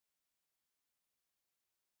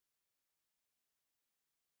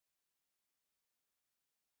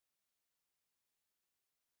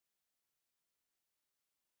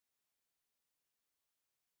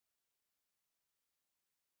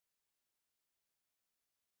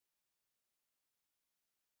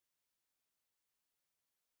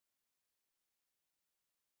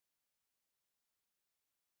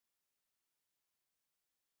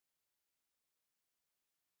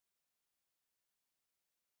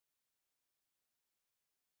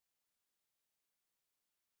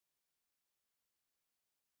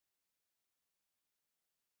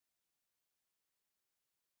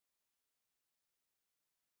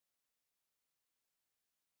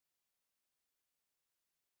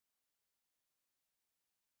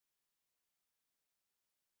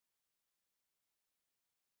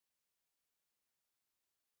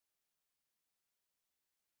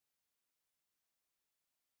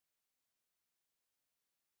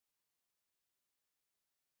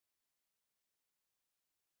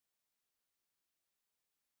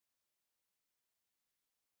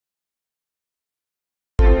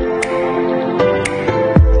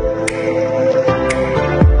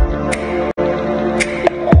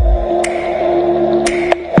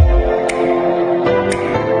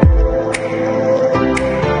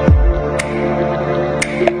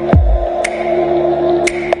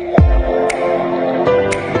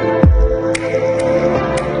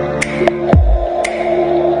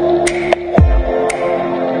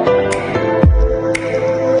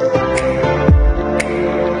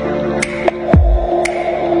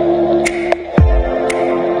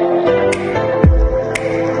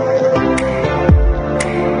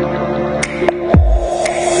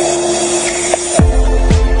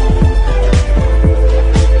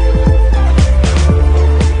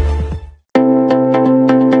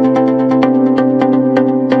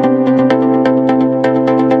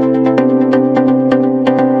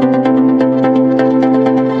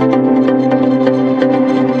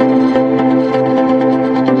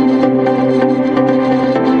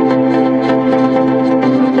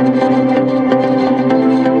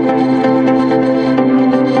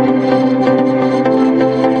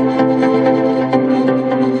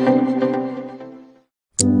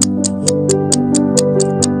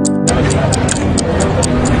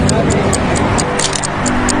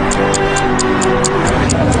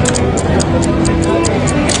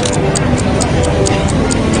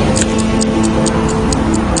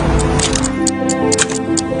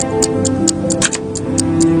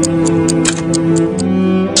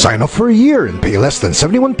for a year and pay less than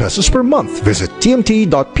 71 pesos per month. Visit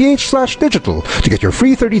tmt.ph/digital to get your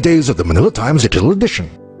free 30 days of the Manila Times Digital Edition.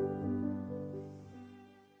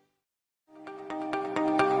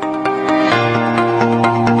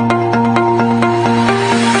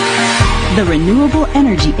 The renewable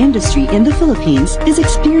energy industry in the Philippines is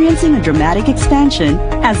experiencing a dramatic expansion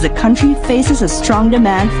as the country faces a strong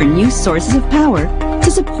demand for new sources of power to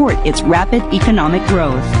support its rapid economic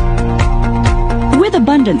growth. With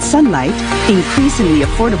abundant sunlight, increasingly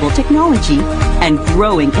affordable technology, and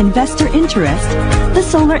growing investor interest, the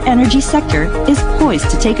solar energy sector is poised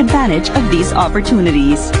to take advantage of these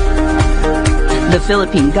opportunities. The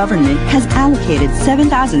Philippine government has allocated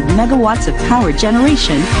 7,000 megawatts of power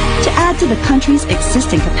generation to add to the country's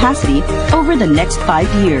existing capacity over the next 5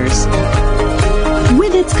 years.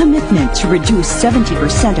 With its commitment to reduce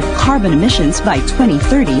 70% of carbon emissions by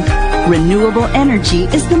 2030, renewable energy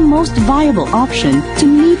is the most viable option to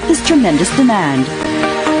meet this tremendous demand.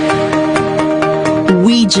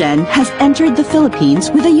 WeGen has entered the Philippines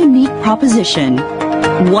with a unique proposition,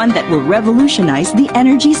 one that will revolutionize the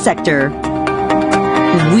energy sector.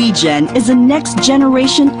 WeGen is a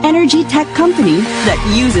next-generation energy tech company that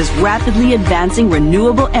uses rapidly advancing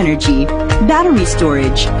renewable energy, battery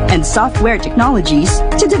storage, and software technologies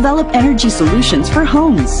to develop energy solutions for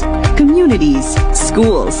homes, communities,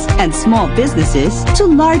 schools, and small businesses to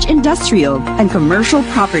large industrial and commercial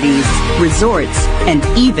properties, resorts, and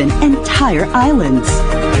even entire islands.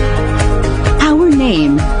 Our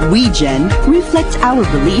name, WeGen, reflects our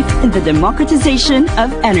belief in the democratization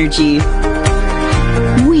of energy.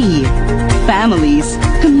 We, families,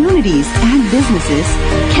 communities, and businesses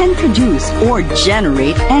can produce or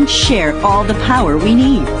generate and share all the power we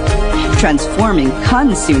need, transforming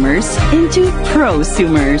consumers into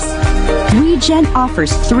prosumers. WeGen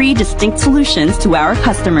offers 3 distinct solutions to our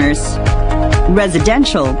customers: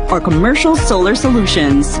 residential or commercial solar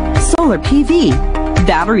solutions, solar PV,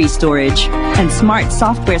 battery storage, and smart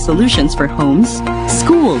software solutions for homes,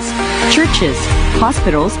 schools, churches,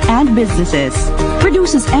 hospitals, and businesses,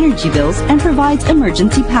 reduces energy bills and provides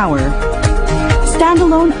emergency power.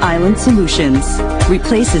 Standalone island solutions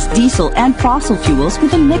replaces diesel and fossil fuels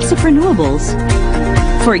with a mix of renewables.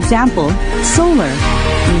 For example, solar,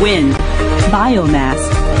 wind, biomass,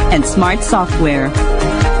 and smart software.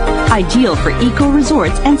 Ideal for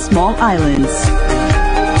eco-resorts and small islands.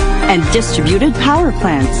 And distributed power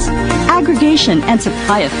plants. Aggregation and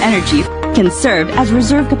supply of energy can serve as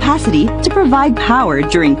reserve capacity to provide power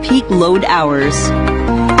during peak load hours.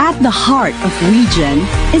 At the heart of WeGen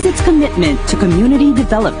is its commitment to community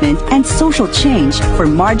development and social change for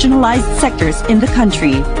marginalized sectors in the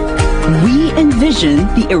country. We envision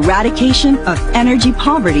the eradication of energy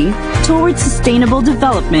poverty towards sustainable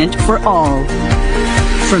development for all.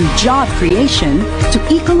 From job creation to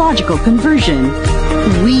ecological conversion,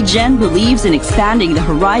 WeGen believes in expanding the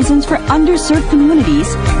horizons for underserved communities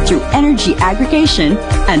through energy aggregation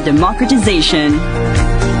and democratization.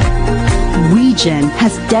 WeGen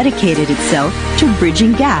has dedicated itself to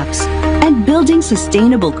bridging gaps and building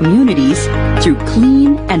sustainable communities through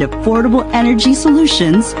clean and affordable energy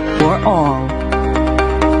solutions for all.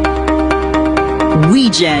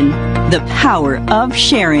 WeGen, the power of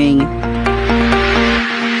sharing.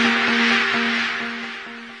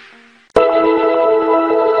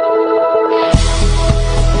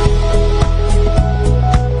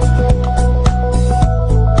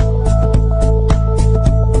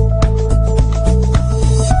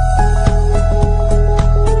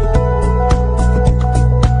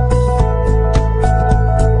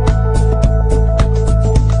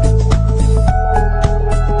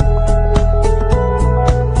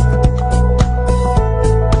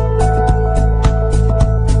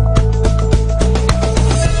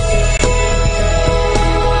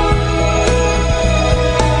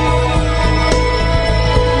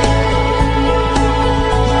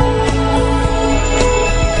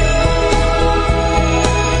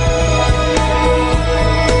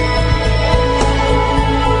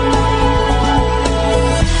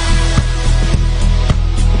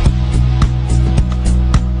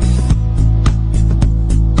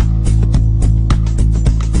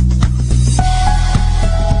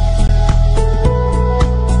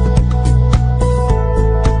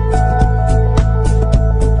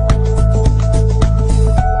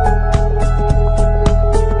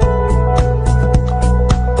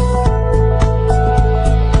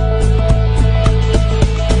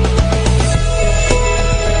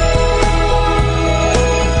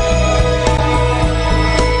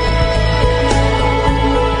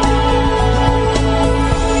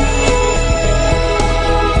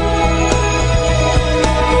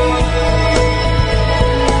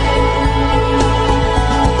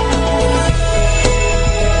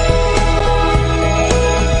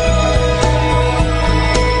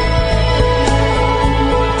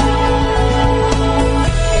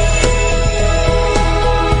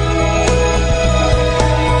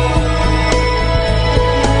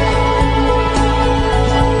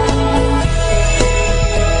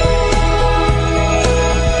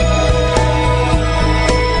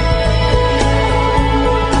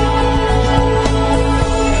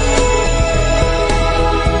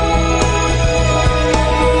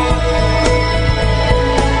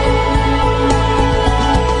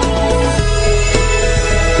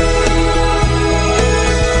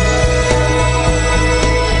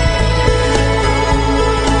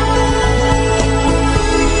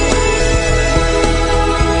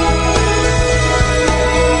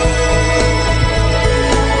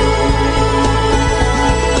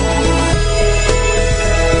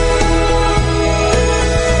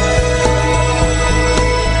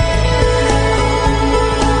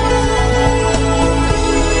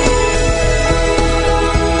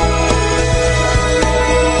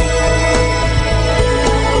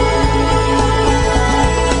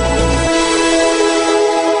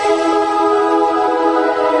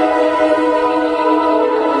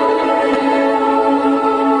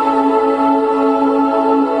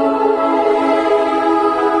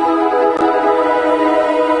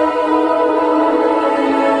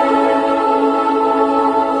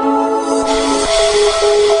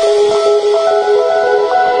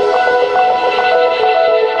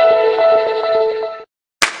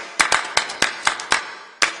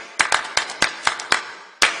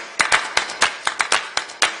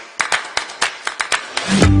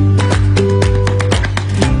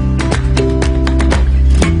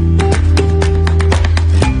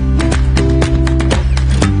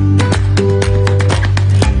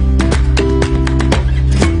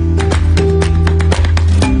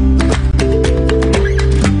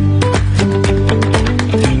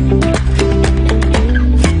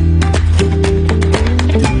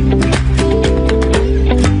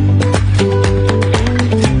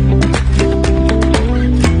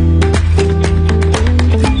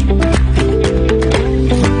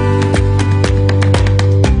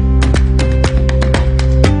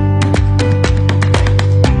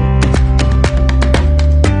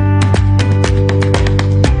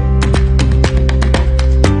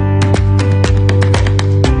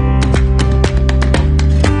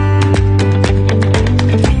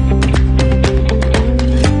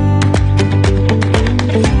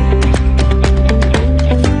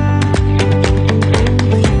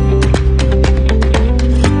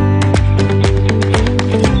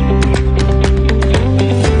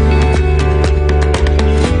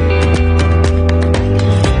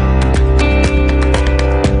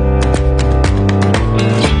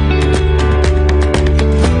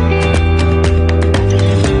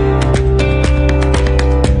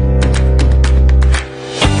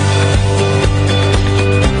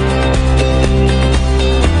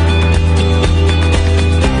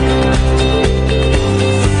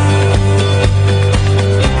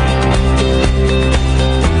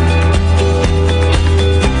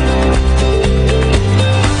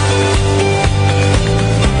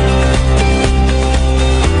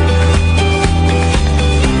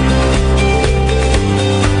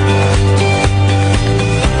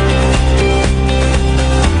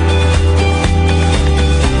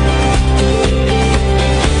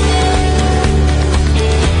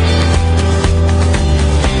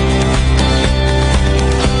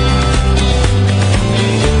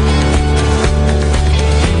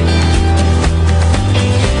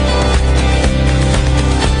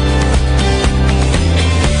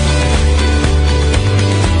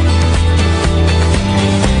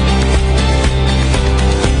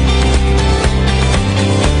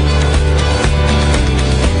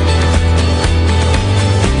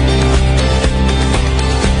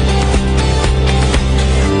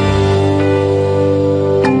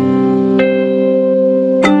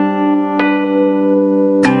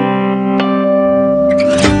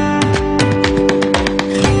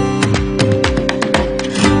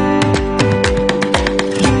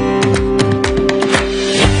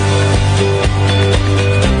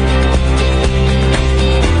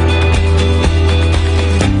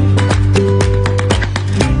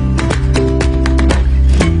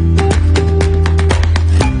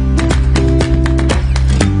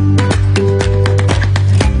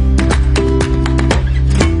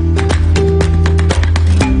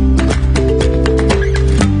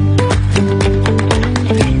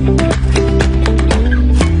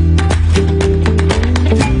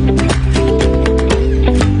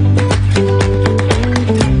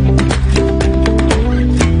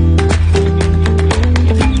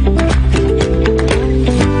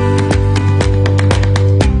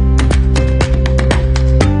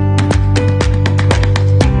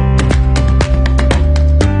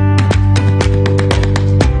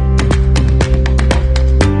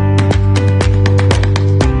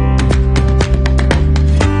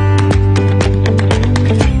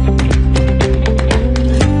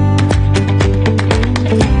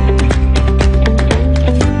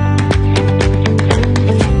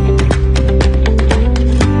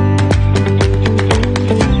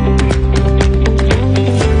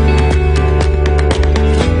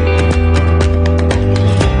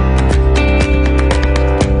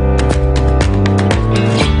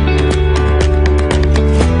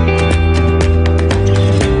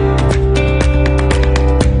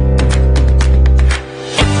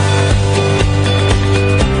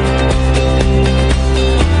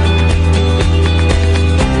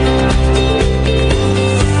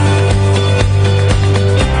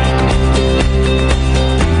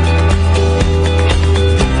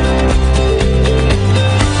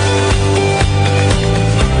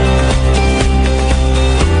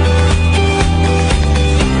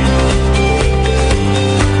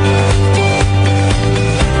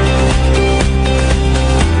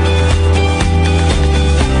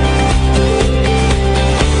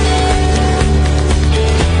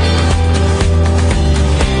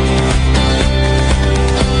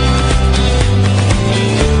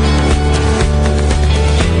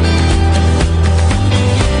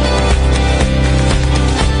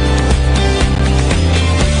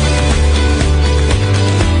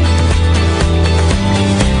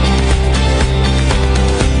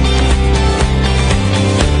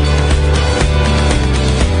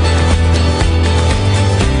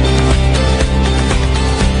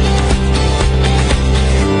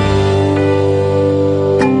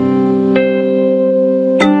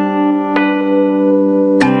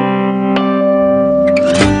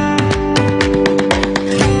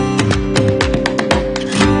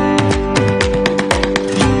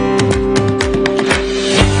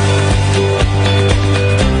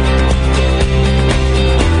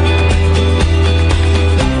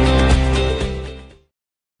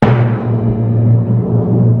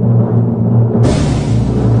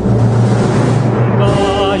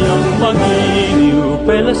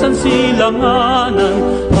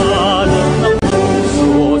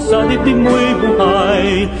 di mo'y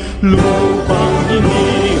buhay. Lupang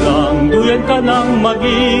hinirang, duyan ka ng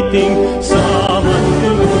magiting, sa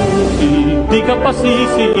manluluti, di ka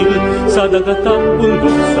pasisiil, sa dagat at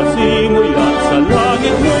bundok, sa simoy at sa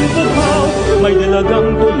langit mong buhaw. May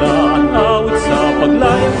dalagang tula at awit sa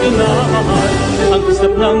paglayang inahal. Ang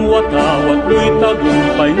kisap ng watawat mo'y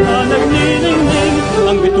tagumpay na nagniningning.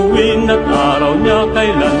 Ang bituin at araw niya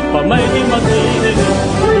kailan pa may di mag-inig.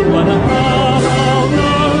 Iwan ang araw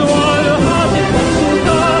ng walhating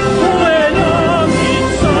pumunta, uwi langit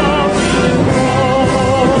sa piling ko.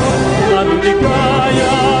 Ang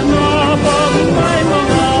ligaya na pag may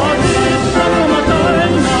mga atin na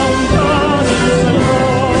pumatay ng dahil sa'yo.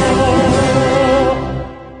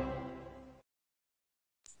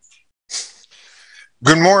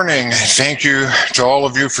 Good morning. Thank you to all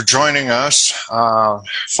of you for joining us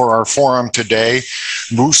for our forum today,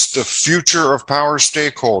 Boost the Future of Power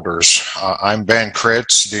Stakeholders. I'm Ben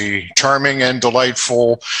Kritz, the charming and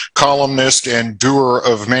delightful columnist and doer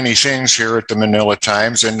of many things here at the Manila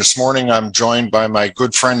Times. And this morning I'm joined by my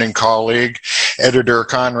good friend and colleague, editor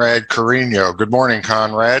Conrad Carino. Good morning,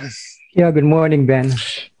 Conrad. Yeah, good morning, Ben.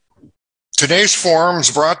 Today's forum is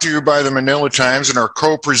brought to you by the Manila Times and our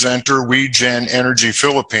co-presenter, WeGen Energy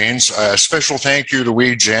Philippines. A special thank you to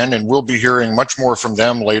WeGen, and we'll be hearing much more from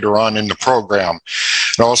them later on in the program.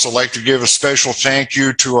 I'd also like to give a special thank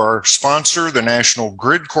you to our sponsor, the National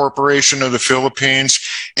Grid Corporation of the Philippines,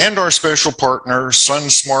 and our special partner,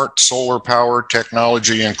 SunSmart Solar Power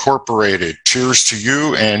Technology Incorporated. Cheers to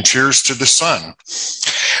you and cheers to the sun.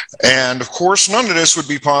 And of course, none of this would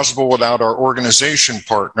be possible without our organization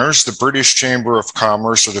partners, the British Chamber of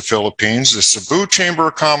Commerce of the Philippines, the Cebu Chamber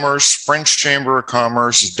of Commerce, French Chamber of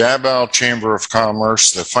Commerce, Davao Chamber of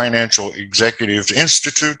Commerce, the Financial Executives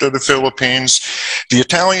Institute of the Philippines, the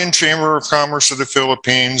Italian Chamber of Commerce of the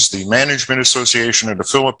Philippines, the Management Association of the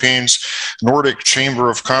Philippines, Nordic Chamber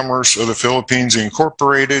of Commerce of the Philippines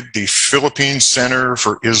Incorporated, the Philippines Center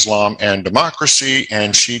for Islam and Democracy,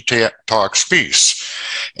 and She Talks Peace.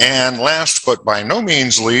 And last but by no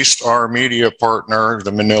means least, our media partner,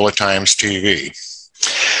 the Manila Times TV.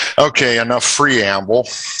 Okay, enough preamble.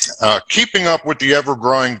 Keeping up with the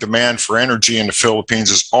ever-growing demand for energy in the Philippines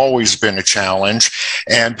has always been a challenge,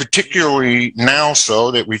 and particularly now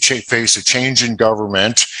so that we face a change in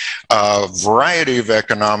government, a variety of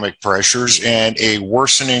economic pressures, and a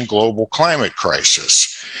worsening global climate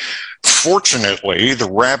crisis. Fortunately, the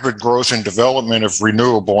rapid growth and development of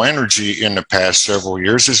renewable energy in the past several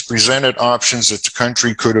years has presented options that the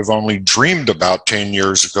country could have only dreamed about 10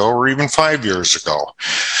 years ago or even 5 years ago.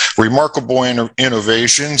 Remarkable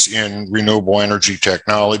innovations in renewable energy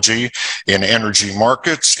technology, in energy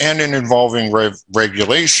markets, and in involving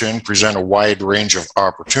regulation present a wide range of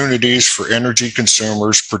opportunities for energy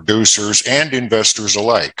consumers, producers, and investors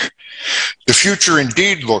alike. The future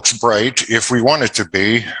indeed looks bright if we want it to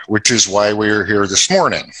be, which is why we are here this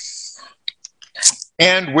morning.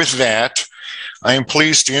 And with that, I am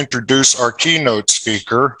pleased to introduce our keynote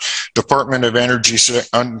speaker, Department of Energy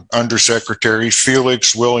Undersecretary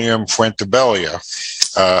Felix William Fuentebella.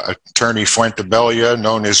 Attorney Fuentebella,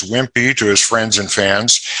 known as Wimpy to his friends and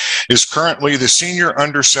fans, is currently the Senior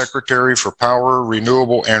Undersecretary for Power,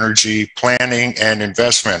 Renewable Energy, Planning, and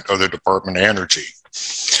Investment of the Department of Energy.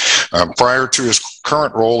 Prior to his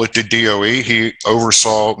current role at the DOE, he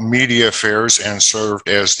oversaw media affairs and served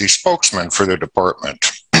as the spokesman for the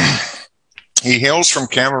department. He hails from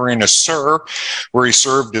Camarines Sur, where he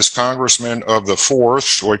served as congressman of the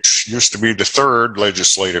 4th, which used to be the 3rd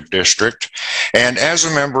legislative district. And as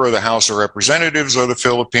a member of the House of Representatives of the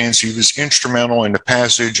Philippines, he was instrumental in the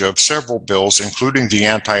passage of several bills, including the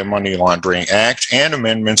Anti-Money Laundering Act and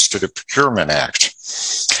amendments to the Procurement Act.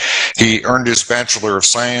 He earned his Bachelor of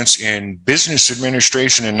Science in Business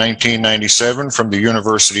Administration in 1997 from the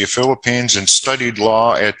University of Philippines and studied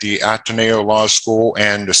law at the Ateneo Law School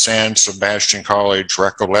and the San Sebastian College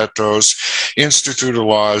Recoletos Institute of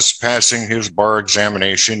Laws, passing his bar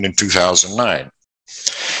examination in 2009.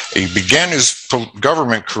 He began his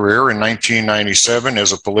government career in 1997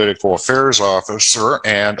 as a political affairs officer,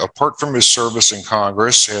 and apart from his service in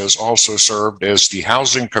Congress, has also served as the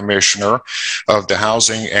Housing Commissioner of the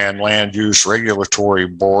Housing and Land Use Regulatory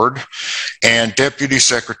Board and Deputy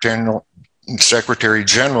Secretary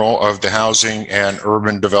General of the Housing and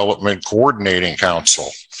Urban Development Coordinating Council.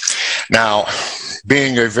 Now,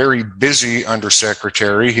 being a very busy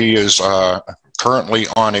undersecretary, he is currently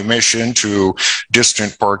on a mission to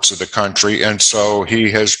distant parts of the country, and so he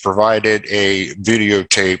has provided a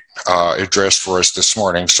videotape address for us this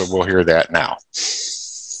morning, so we'll hear that now.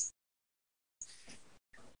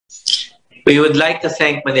 We would like to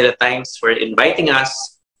thank Manila Times for inviting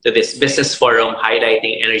us to this business forum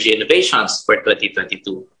highlighting energy innovations for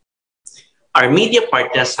 2022. Our media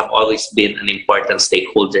partners have always been an important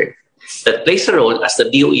stakeholder that plays a role as the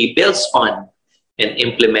DOE builds on and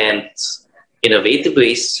implements innovative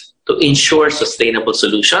ways to ensure sustainable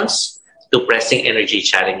solutions to pressing energy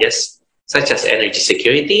challenges such as energy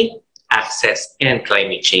security, access, and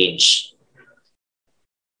climate change.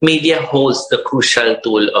 Media holds the crucial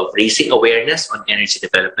tool of raising awareness on energy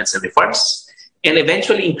developments and reforms, and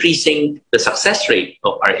eventually increasing the success rate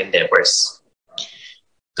of our endeavors.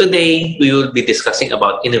 Today, we will be discussing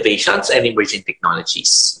about innovations and emerging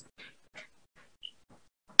technologies.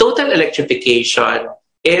 Total electrification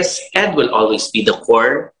is and will always be the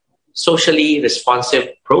core, socially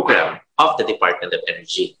responsive program of the Department of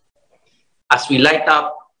Energy. As we light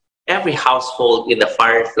up every household in the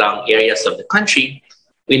far-flung areas of the country,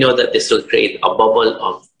 we know that this will create a bubble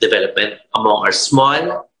of development among our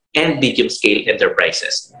small and medium-scale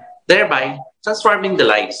enterprises, thereby transforming the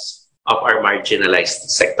lives of our marginalized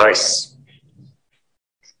sectors.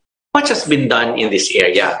 Much has been done in this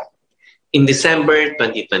area. In December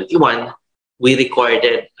 2021, we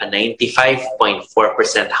recorded a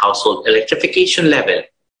 95.4% household electrification level,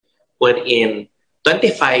 wherein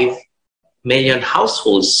 25 million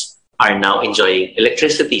households are now enjoying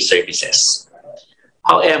electricity services.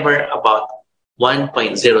 However, about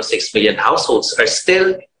 1.06 million households are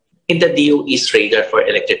still in the DOE's radar for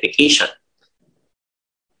electrification.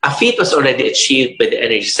 A feat was already achieved by the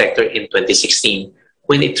energy sector in 2016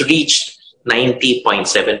 when it reached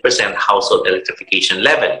 90.7% household electrification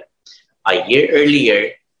level, a year earlier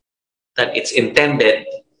than its intended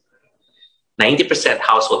 90%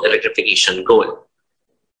 household electrification goal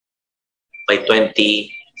by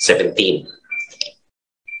 2017.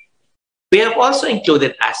 We have also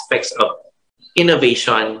included aspects of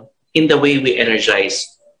innovation in the way we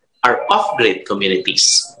energize our off-grid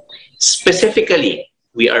communities. Specifically,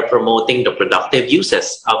 we are promoting the productive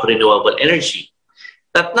uses of renewable energy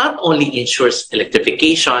that not only ensures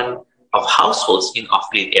electrification of households in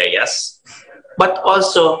off-grid areas, but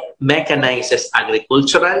also mechanizes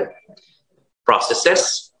agricultural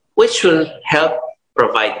processes, which will help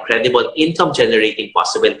provide credible income-generating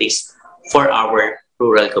possibilities for our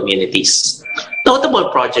rural communities.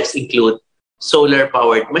 Notable projects include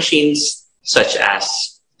solar-powered machines such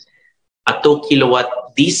as a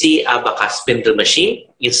 2-kilowatt DC abacus spindle machine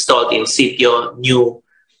installed in Sitio New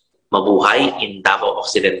Mabuhay in Davao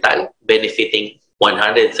Occidental, benefiting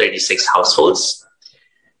 136 households.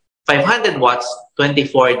 500 watts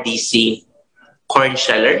 24 DC corn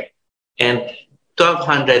sheller and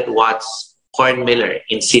 1200 watts corn miller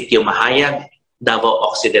in Sitio Mahayag, Davao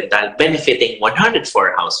Occidental, benefiting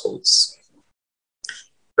 104 households.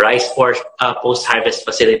 Rice post-harvest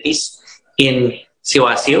facilities in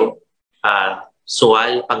Siwasio,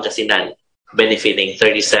 Sual, Pangasinan, benefiting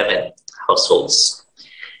 37 households.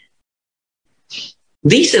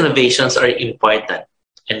 These innovations are important,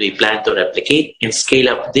 and we plan to replicate and scale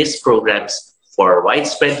up these programs for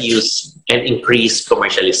widespread use and increased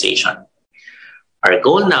commercialization. Our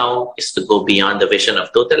goal now is to go beyond the vision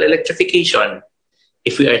of total electrification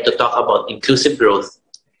if we are to talk about inclusive growth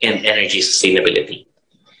and energy sustainability.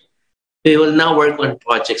 We will now work on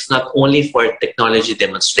projects not only for technology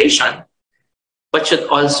demonstration, but should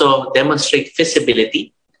also demonstrate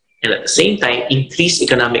feasibility and at the same time increase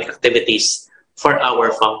economic activities for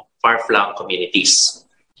our far-flung communities.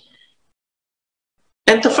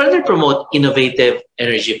 And to further promote innovative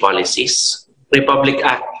energy policies, Republic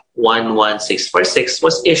Act 11646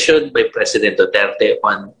 was issued by President Duterte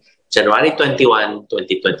on January 21,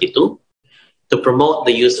 2022 to promote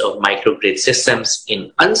the use of microgrid systems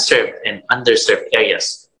in unserved and underserved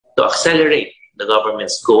areas to accelerate the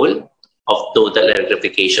government's goal of total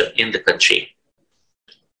electrification in the country.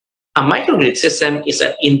 A microgrid system is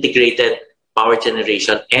an integrated power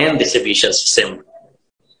generation and distribution system,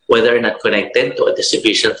 whether or not connected to a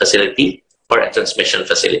distribution facility or a transmission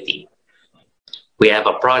facility. We have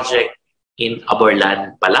a project in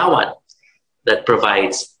Aborlan, Palawan that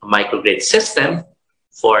provides a microgrid system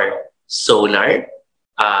for solar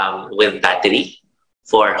with battery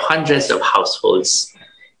for hundreds of households.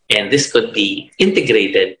 And this could be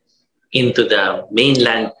integrated into the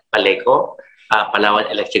mainland Paleco,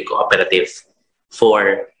 Palawan Electric Cooperative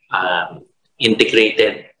for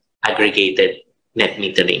integrated, aggregated net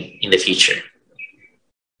metering in the future.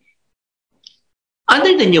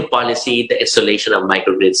 Under the new policy, the installation of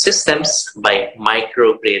microgrid systems by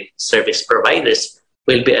microgrid service providers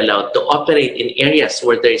will be allowed to operate in areas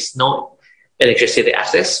where there is no electricity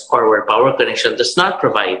access or where power connection does not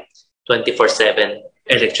provide 24/7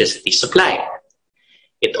 electricity supply.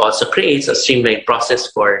 It also creates a streamlined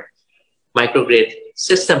process for microgrid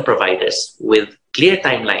system providers with clear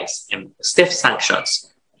timelines and stiff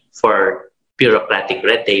sanctions for bureaucratic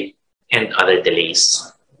red tape and other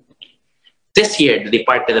delays. This year, the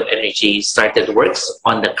Department of Energy started works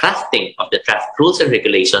on the crafting of the draft rules and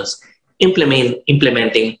regulations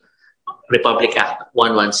implementing Republic Act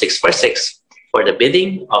 11646 for the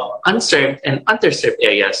bidding of unserved and underserved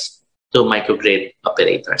areas to microgrid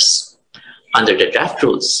operators. Under the draft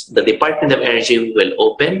rules, the Department of Energy will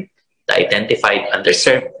open the identified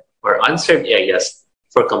underserved or unserved areas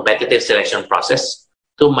for competitive selection process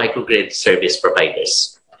to microgrid service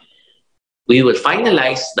providers. We will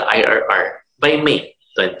finalize the IRR by May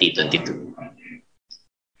 2022.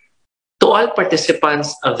 To all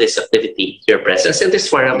participants of this activity, your presence in this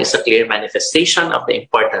forum is a clear manifestation of the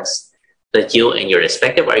importance that you and your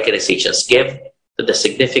respective organizations give to the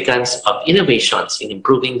significance of innovations in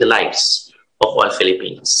improving the lives of all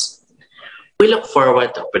Filipinos. We look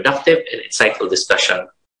forward to a productive and insightful discussion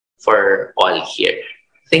for all here.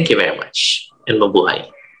 Thank you very much, and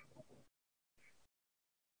mabuhay.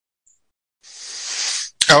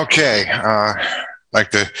 Okay, I'd like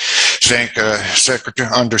to thank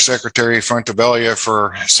Undersecretary Fontobella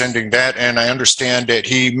for sending that, and I understand that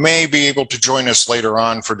he may be able to join us later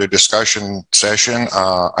on for the discussion session.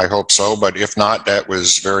 I hope so, but if not, that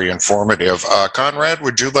was very informative. Conrad,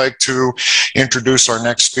 would you like to introduce our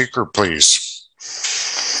next speaker, please?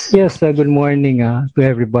 Yes, good morning to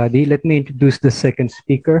everybody. Let me introduce the second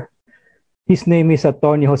speaker. His name is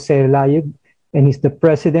Atty. Jose Layug, and he's the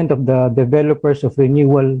president of the Developers of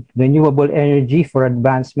Renewable Energy for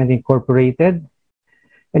Advancement Incorporated,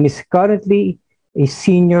 and is currently a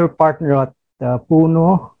senior partner at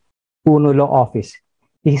Puno Law Office.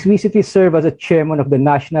 He's recently served as a chairman of the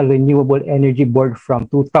National Renewable Energy Board from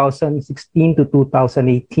 2016 to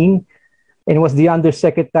 2018, and was the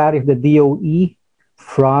undersecretary of the DOE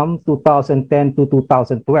from 2010 to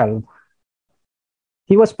 2012.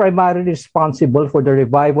 He was primarily responsible for the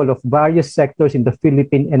revival of various sectors in the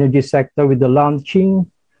Philippine energy sector with the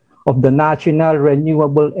launching of the National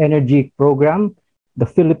Renewable Energy Program, the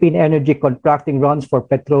Philippine Energy Contracting Runs for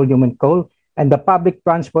Petroleum and Coal, and the Public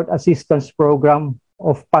Transport Assistance Program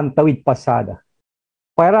of Pantawid Pasada.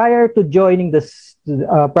 Prior to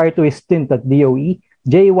his stint at DOE,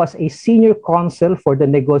 Jay was a senior counsel for the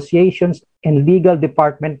negotiations and legal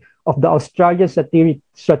department of the Australian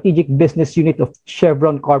Strategic Business Unit of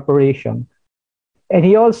Chevron Corporation. And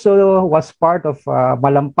he also was part of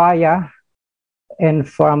Malampaya, and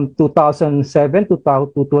from 2007 to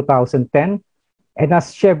 2010. And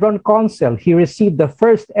as Chevron counsel, he received the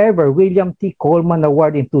first ever William T. Coleman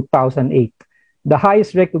Award in 2008, the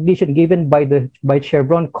highest recognition given by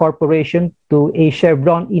Chevron Corporation to a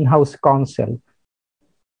Chevron in-house counsel.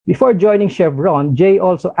 Before joining Chevron, Jay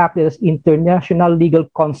also acted as international legal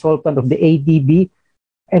consultant of the ADB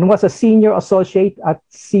and was a senior associate at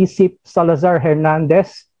CCIP Salazar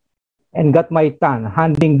Hernandez and Gatmaitan,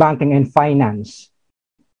 handling banking and finance.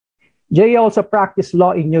 Jay also practiced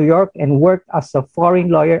law in New York and worked as a foreign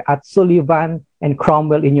lawyer at Sullivan and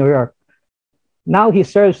Cromwell in New York. Now he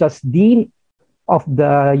serves as Dean of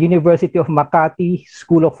the University of Makati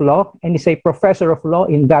School of Law and is a professor of law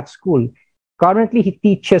in that school. Currently, he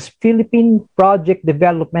teaches Philippine Project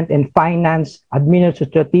Development and Finance,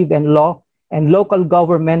 Administrative and Law, and Local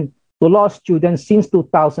Government to law students since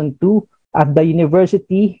 2002 at the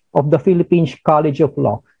University of the Philippines College of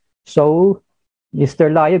Law. So,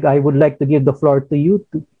 Mr. Layug, I would like to give the floor to you.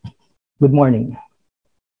 Good morning.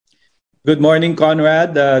 Good morning,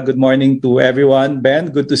 Conrad. Good morning to everyone.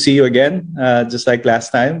 Ben, good to see you again, just like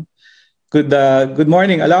last time. Good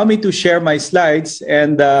morning. Allow me to share my slides,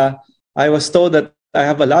 and I was told that I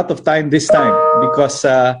have a lot of time this time because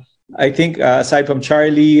I think aside from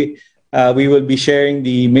Charlie, we will be sharing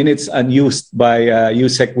the minutes unused by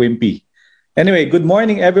Yusek Wimpy. Anyway, good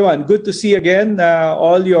morning, everyone. Good to see again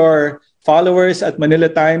all your followers at Manila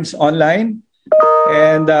Times Online.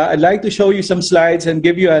 And I'd like to show you some slides and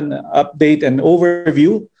give you an update and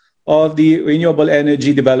overview of the renewable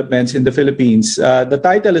energy developments in the Philippines. The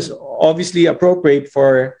title is obviously appropriate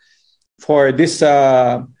for this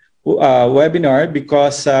webinar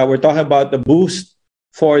because we're talking about the boost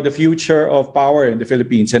for the future of power in the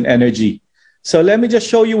Philippines and energy. So let me just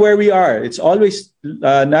show you where we are. It's always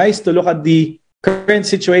nice to look at the current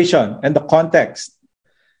situation and the context.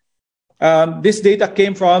 This data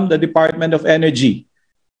came from the Department of Energy.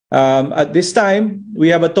 At this time, we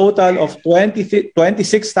have a total of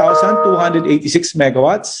 26,286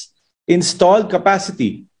 megawatts installed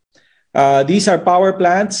capacity. These are power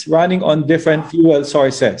plants running on different fuel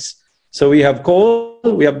sources. So we have coal,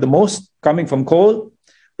 we have the most coming from coal,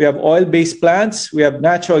 we have oil-based plants, we have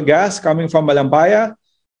natural gas coming from Malampaya,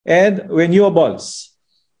 and renewables.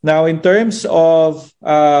 Now, in terms of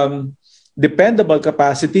dependable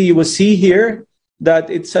capacity, you will see here that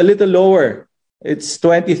it's a little lower. It's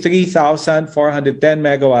 23,410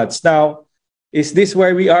 megawatts. Now, is this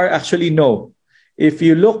where we are? Actually, no. If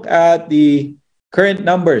you look at the current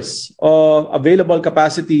numbers of available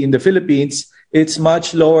capacity in the Philippines, it's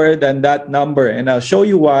much lower than that number. And I'll show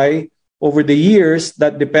you why over the years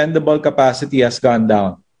that dependable capacity has gone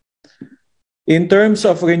down. In terms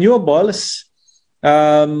of renewables,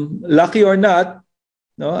 lucky or not,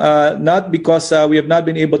 not because we have not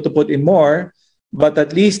been able to put in more, but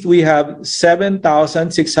at least we have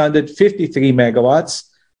 7,653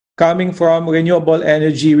 megawatts coming from renewable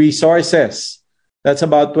energy resources. That's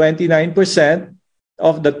about 29%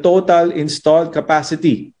 of the total installed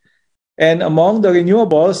capacity. And among the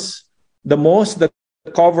renewables, the most that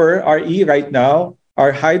cover RE right now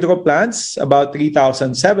are hydro plants, about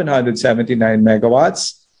 3,779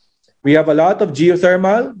 megawatts. We have a lot of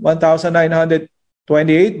geothermal,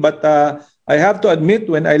 1,928, but I have to admit,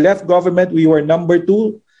 when I left government, we were number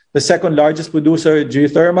 2, the second largest producer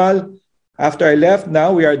geothermal. After I left,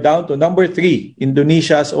 now we are down to number 3.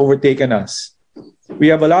 Indonesia has overtaken us. We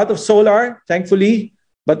have a lot of solar, thankfully,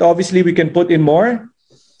 but obviously we can put in more,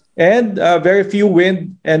 and very few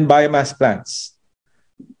wind and biomass plants.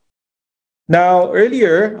 Now,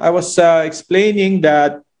 earlier, I was explaining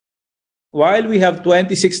that while we have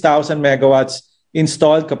 26,000 megawatts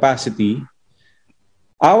installed capacity,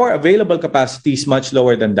 our available capacity is much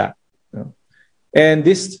lower than that. And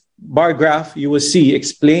this bar graph you will see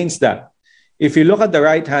explains that. If you look at the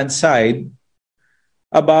right-hand side,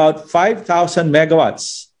 about 5,000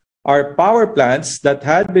 megawatts are power plants that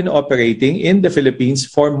had been operating in the Philippines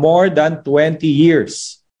for more than 20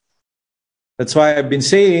 years. That's why I've been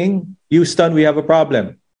saying, Houston, we have a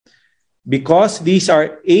problem. Because these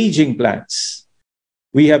are aging plants,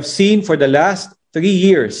 we have seen for the last 3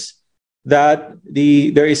 years that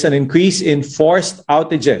there is an increase in forced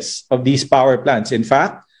outages of these power plants. In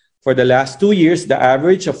fact, for the last 2 years, the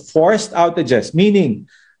average of forced outages, meaning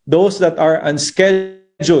those that are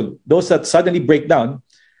unscheduled, those that suddenly break down,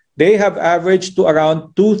 they have averaged to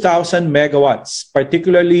around 2,000 megawatts,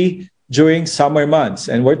 particularly during summer months.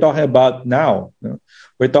 And we're talking about now.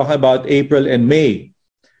 We're talking about April and May.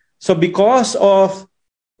 So because of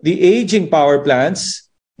the aging power plants,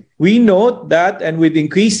 we note that, and with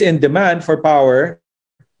increase in demand for power,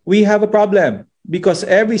 we have a problem. Because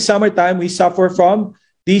every summertime, we suffer from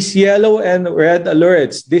these yellow and red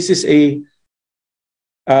alerts. This is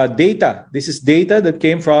data. This is data that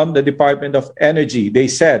came from the Department of Energy. They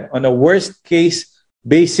said, on a worst-case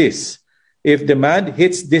basis, if demand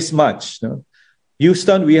hits this much,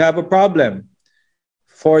 Houston, we have a problem.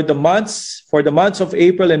 For the months of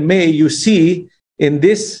April and May, you see in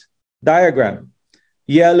this diagram,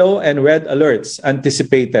 yellow and red alerts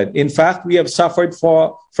anticipated. In fact, we have suffered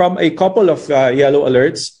from a couple of yellow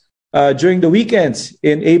alerts during the weekends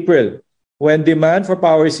in April, when demand for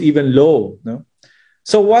power is even low.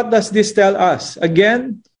 So what does this tell us?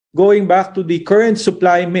 Again, going back to the current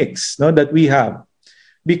supply mix that we have.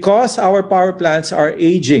 Because our power plants are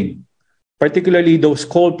aging, particularly those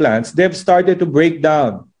coal plants, they've started to break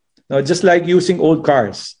down, just like using old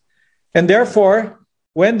cars. And therefore,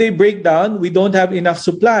 when they break down, we don't have enough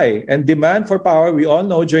supply. And demand for power, we all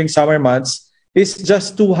know during summer months, is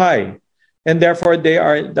just too high. And therefore,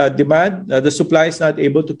 the supply is not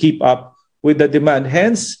able to keep up with the demand.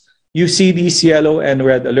 Hence, you see these yellow and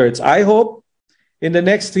red alerts. I hope in the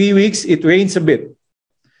next 3 weeks, it rains a bit.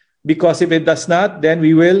 Because if it does not, then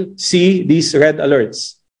we will see these red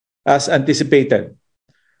alerts as anticipated.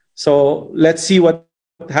 So let's see what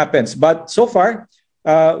happens. But so far,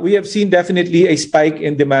 we have seen definitely a spike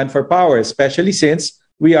in demand for power, especially since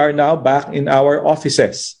we are now back in our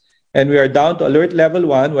offices. And we are down to alert level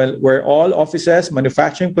 1, where all offices,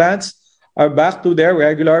 manufacturing plants are back to their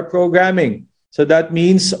regular programming. So that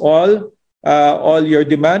means all your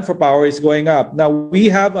demand for power is going up. Now, we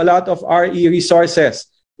have a lot of RE resources.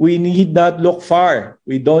 We need not look far.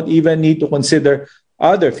 We don't even need to consider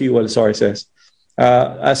other fuel sources.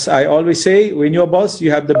 As I always say, renewables, you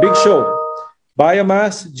have the big show.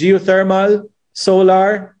 Biomass, geothermal,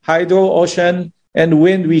 solar, hydro, ocean, and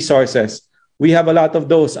wind resources. We have a lot of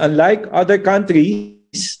those. Unlike other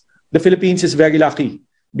countries, the Philippines is very lucky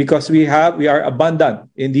because we are abundant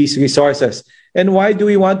in these resources. And why do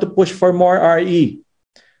we want to push for more RE?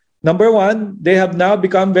 Number one, they have now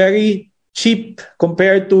become very cheap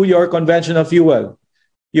compared to your conventional fuel.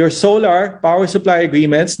 Your solar power supply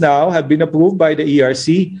agreements now have been approved by the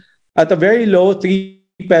ERC at a very low 3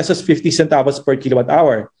 pesos 50 centavos per kilowatt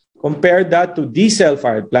hour. compare that to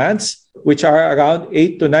diesel-fired plants, which are around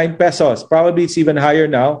 8 to 9 pesos. Probably it's even higher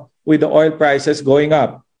now with the oil prices going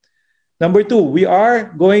up. Number two, we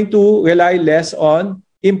are going to rely less on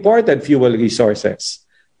imported fuel resources.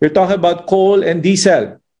 We're talking about coal and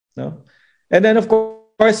diesel. No? And then, of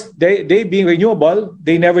course, they being renewable,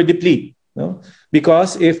 they never deplete. No?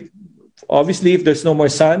 Because obviously, if there's no more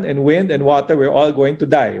sun and wind and water, we're all going to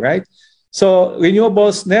die, right? So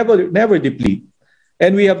renewables never deplete.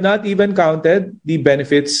 And we have not even counted the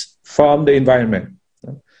benefits from the environment.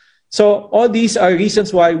 So all these are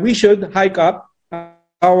reasons why we should hike up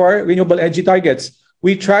our renewable energy targets.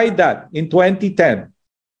 We tried that in 2010.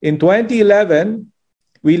 In 2011,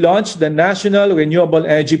 we launched the National Renewable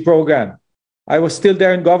Energy Program. I was still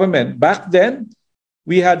there in government. Back then,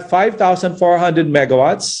 we had 5,400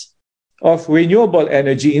 megawatts of renewable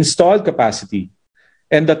energy installed capacity.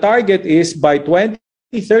 And the target is by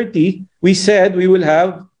 2030, we said we will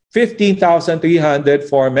have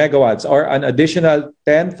 15,304 megawatts or an additional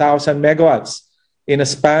 10,000 megawatts in a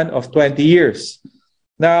span of 20 years.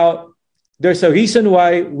 Now, there's a reason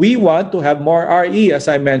why we want to have more RE, as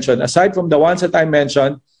I mentioned. Aside from the ones that I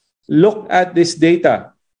mentioned, look at this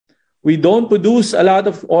data. We don't produce a lot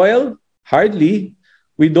of oil, hardly.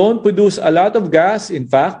 We don't produce a lot of gas. In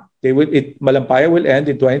fact, Malampaya will end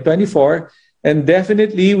in 2024. And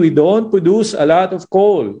definitely, we don't produce a lot of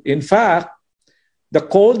coal. In fact, the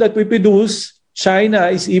coal that we produce, China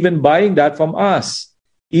is even buying that from us,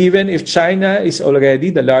 even if China is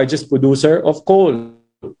already the largest producer of coal.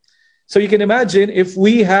 So you can imagine if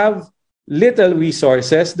we have little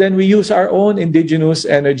resources, then we use our own indigenous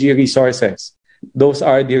energy resources. Those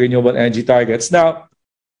are the renewable energy targets. Now,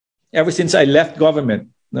 ever since I left government,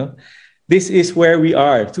 this is where we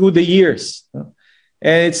are through the years.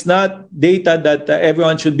 And it's not data that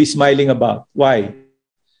everyone should be smiling about. Why?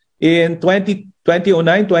 In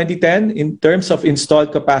 2009, 2010, in terms of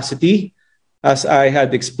installed capacity, as I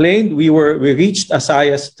had explained, we reached as high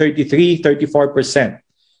as 33, 34%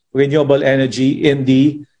 renewable energy in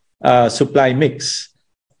the supply mix.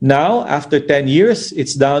 Now, after 10 years,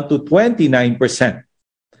 it's down to 29%.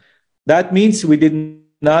 That means we did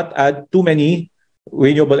not add too many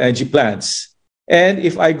renewable energy plants. And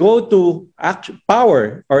if I go to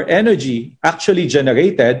power or energy actually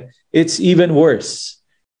generated, it's even worse.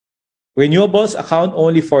 Renewables account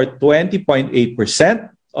only for 20.8%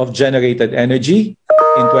 of generated energy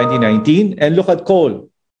in 2019. And look at coal.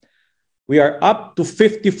 We are up to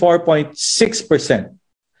 54.6%.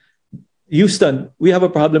 Houston, we have a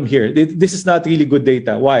problem here. This is not really good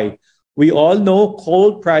data. Why? We all know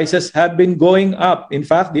coal prices have been going up. In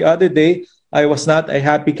fact, the other day, I was not a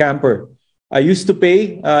happy camper. I used to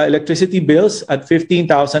pay electricity bills at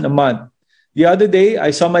 15,000 a month. The other day,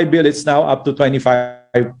 I saw my bill. It's now up to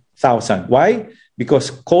 25,000. Why?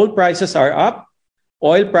 Because coal prices are up,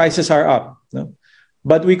 oil prices are up. No?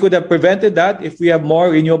 But we could have prevented that if we have more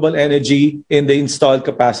renewable energy in the installed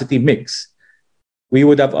capacity mix. We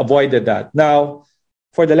would have avoided that. Now,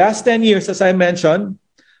 for the last 10 years, as I mentioned,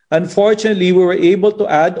 unfortunately, we were able to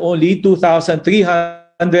add only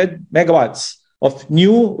 2,300 megawatts of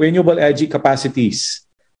new renewable energy capacities.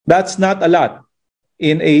 That's not a lot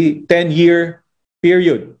in a 10-year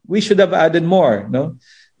period. We should have added more. No?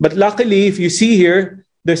 But luckily, if you see here,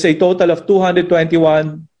 there's a total of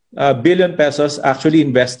 221 billion pesos actually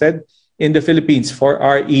invested in the Philippines for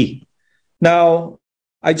RE. Now,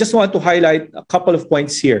 I just want to highlight a couple of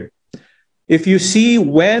points here. If you see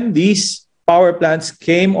when these power plants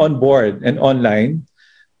came on board and online,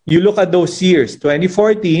 you look at those years,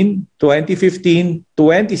 2014, 2015,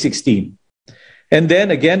 2016. And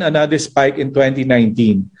then again, another spike in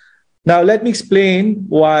 2019. Now, let me explain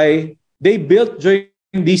why they built during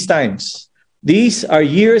these times. These are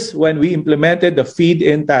years when we implemented the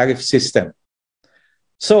feed-in tariff system.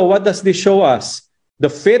 So what does this show us? The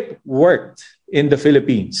FIT worked in the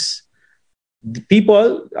Philippines.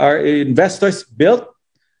 Our investors built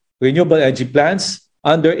renewable energy plants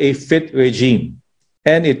under a FIT regime,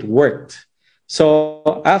 and it worked.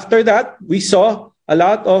 So after that, we saw a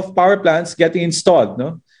lot of power plants getting installed,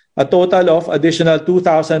 no? A total of additional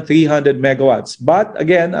 2,300 megawatts. But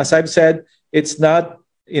again, as I've said, it's not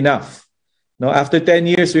enough. No, after 10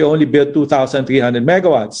 years, we only built 2,300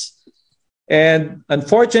 megawatts. And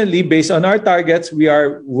unfortunately, based on our targets, we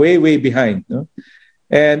are way, way behind. No?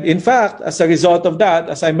 And in fact, as a result of that,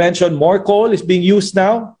 as I mentioned, more coal is being used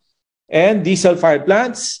now and diesel-fired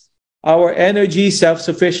plants. Our energy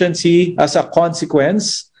self-sufficiency as a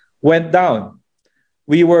consequence went down.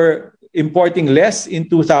 We were importing less in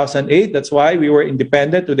 2008. That's why we were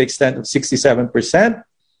independent to the extent of 67%.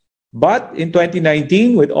 But in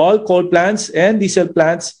 2019, with all coal plants and diesel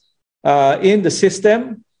plants in the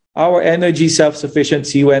system, our energy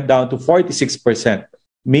self-sufficiency went down to 46%,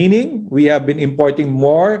 meaning we have been importing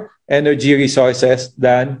more energy resources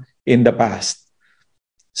than in the past.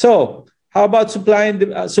 So, how about supply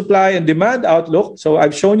and demand outlook? So,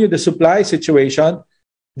 I've shown you the supply situation.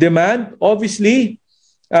 Demand, obviously,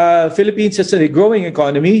 Philippines is a growing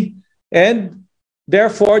economy, and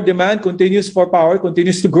therefore, demand for power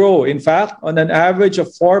continues to grow. In fact, on an average of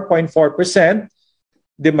 4.4%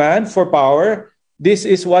 demand for power, this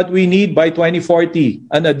is what we need by 2040,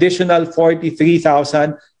 an additional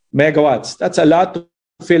 43,000 megawatts. That's a lot to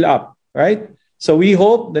fill up, right? So we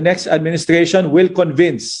hope the next administration will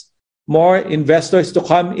convince more investors to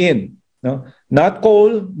come in. No? Not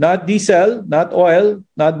coal, not diesel, not oil,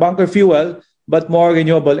 not bunker fuel, but more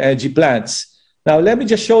renewable energy plants. Now, let me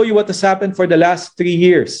just show you what has happened for the last 3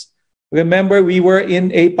 years. Remember, we were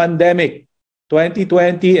in a pandemic,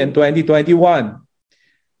 2020 and 2021.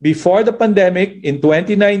 Before the pandemic, in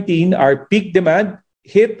 2019, our peak demand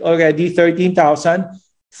hit already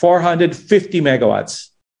 13,450 megawatts.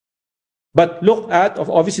 But look at,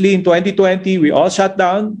 obviously in 2020, we all shut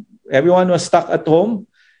down. Everyone was stuck at home.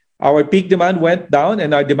 Our peak demand went down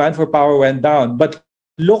and our demand for power went down. But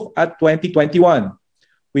look at 2021.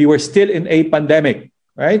 We were still in a pandemic,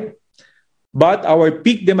 right? But our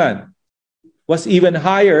peak demand was even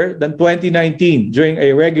higher than 2019 during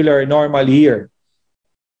a regular normal year.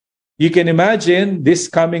 You can imagine this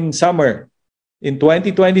coming summer in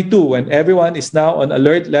 2022, when everyone is now on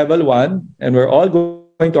alert level 1 and we're all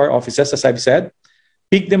going to our offices, as I've said,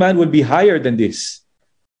 peak demand will be higher than this.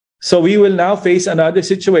 So we will now face another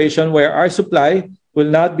situation where our supply will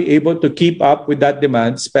not be able to keep up with that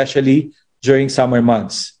demand, especially during summer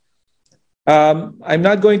months. I'm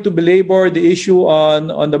not going to belabor the issue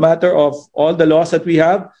on the matter of all the laws that we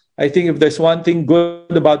have. I think if there's one thing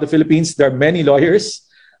good about the Philippines, there are many lawyers.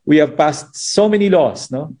 We have passed so many laws,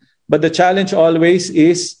 no? But the challenge always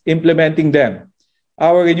is implementing them.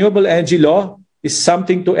 Our renewable energy law is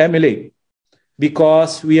something to emulate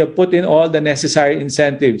because we have put in all the necessary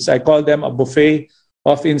incentives. I call them a buffet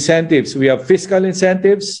of incentives. We have fiscal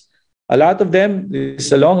incentives. A lot of them,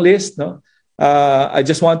 it's a long list, no? I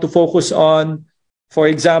just want to focus on, for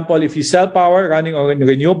example, if you sell power running on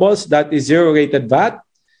renewables, that is zero-rated VAT.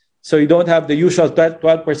 So you don't have the usual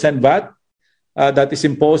 12% VAT that is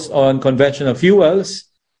imposed on conventional fuels.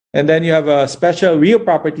 And then you have a special real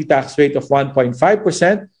property tax rate of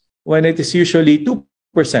 1.5% when it is usually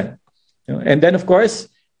 2%. And then, of course,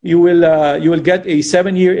 you will get a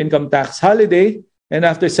 7-year income tax holiday. And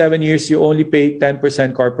after 7 years, you only pay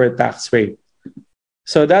 10% corporate tax rate.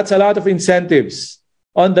 So that's a lot of incentives.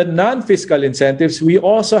 On the non-fiscal incentives, we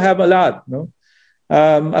also have a lot. No?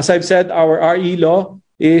 As I've said, our RE law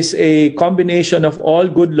is a combination of all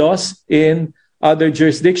good laws in other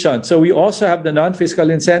jurisdictions. So we also have the non-fiscal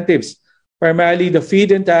incentives, primarily the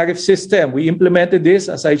feed-in tariff system. We implemented this,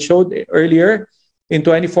 as I showed earlier, in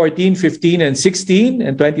 2014, 15, and 16,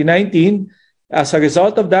 and 2019. As a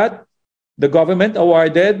result of that, the government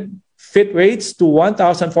awarded FIT rates to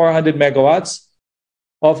 1,400 megawatts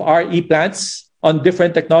of RE plants on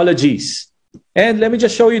different technologies. And let me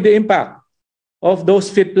just show you the impact of those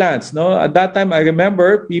FIT plants. No? At that time, I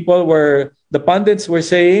remember the pundits were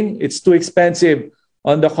saying it's too expensive.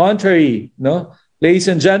 On the contrary, no? Ladies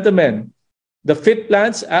and gentlemen, the FIT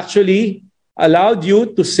plants actually allowed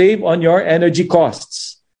you to save on your energy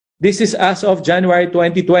costs. This is as of January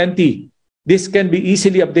 2020. This can be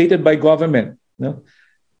easily updated by government. No?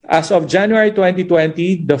 As of January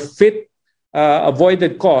 2020, the FIT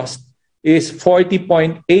avoided cost is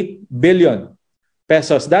 40.8 billion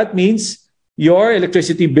pesos. That means your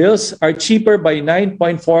electricity bills are cheaper by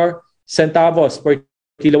 9.4 centavos per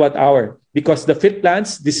kilowatt hour because the FIT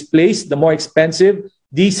plants displace the more expensive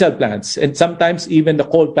diesel plants and sometimes even the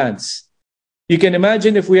coal plants. You can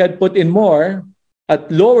imagine if we had put in more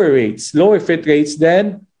at lower rates, lower FIT rates,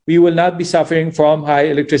 then we will not be suffering from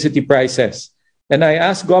high electricity prices. And I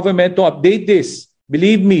ask government to update this.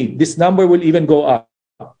 Believe me, this number will even go up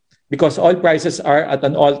because oil prices are at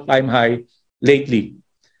an all-time high lately.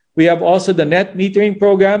 We have also the net metering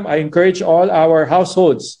program. I encourage all our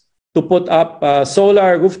households to put up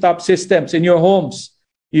solar rooftop systems in your homes.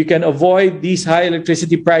 You can avoid these high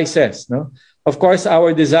electricity prices. No? Of course,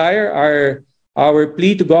 our desire, our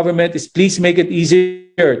plea to government is please make it easier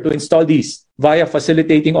to install these via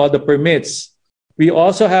facilitating all the permits. We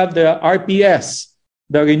also have the RPS,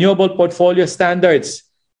 the Renewable Portfolio Standards.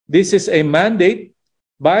 This is a mandate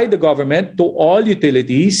by the government to all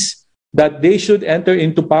utilities that they should enter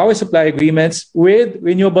into power supply agreements with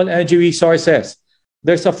renewable energy resources.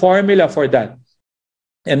 There's a formula for that.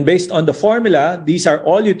 And based on the formula, these are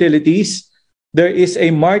all utilities. There is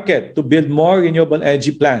a market to build more renewable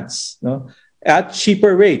energy plants, no, at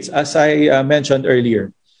cheaper rates, as I mentioned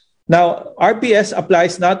earlier. Now, RPS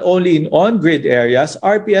applies not only in on-grid areas,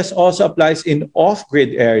 RPS also applies in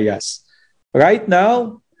off-grid areas. Right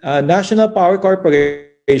now, National Power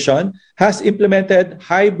Corporation has implemented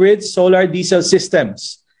hybrid solar diesel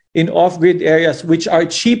systems in off-grid areas, which are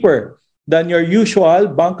cheaper than your usual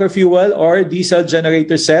bunker fuel or diesel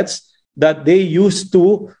generator sets that they used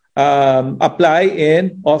to apply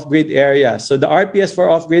in off-grid areas. So the RPS for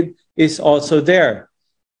off-grid is also there.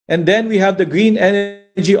 And then we have the Green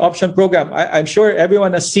Energy Option Program. I'm sure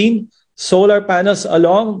everyone has seen solar panels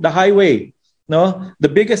along the highway. No, the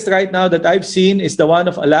biggest right now that I've seen is the one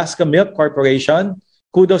of Alaska Milk Corporation.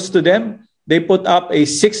 Kudos to them. They put up a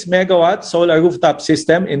 6 megawatt solar rooftop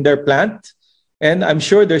system in their plant. And I'm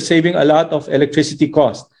sure they're saving a lot of electricity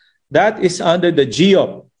cost. That is under the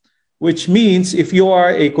GEOP, which means if you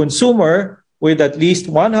are a consumer with at least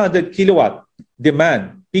 100 kilowatt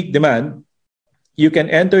demand, peak demand, you can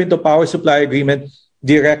enter into power supply agreement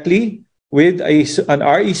directly with an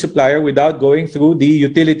RE supplier without going through the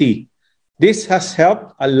utility. This has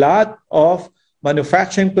helped a lot of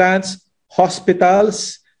manufacturing plants,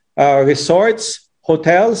 hospitals, resorts,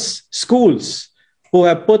 hotels, schools who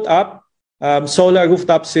have put up solar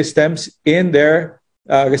rooftop systems in their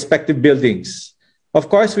respective buildings. Of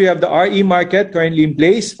course, we have the RE market currently in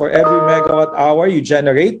place. For every megawatt hour you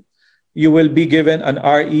generate, you will be given an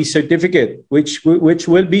RE certificate, which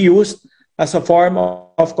will be used as a form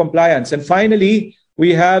of compliance. And finally,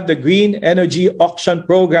 we have the Green Energy Auction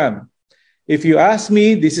Program. If you ask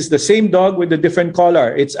me, this is the same dog with a different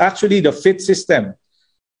color. It's actually the FIT system.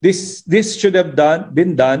 This should have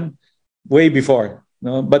been done way before.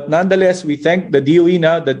 No? But nonetheless, we thank the DOE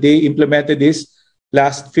now that they implemented this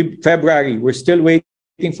last February. We're still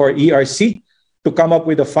waiting for ERC to come up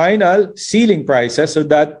with the final ceiling prices so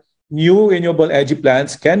that new renewable energy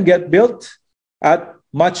plants can get built at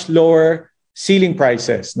much lower ceiling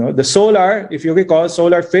prices. No? The solar, if you recall,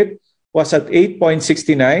 solar FIT was at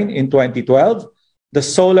 8.69 in 2012. The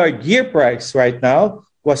solar gear price right now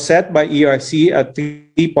was set by ERC at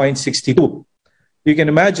 3.62. You can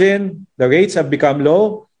imagine the rates have become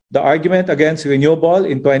low. The argument against renewable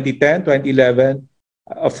in 2010, 2011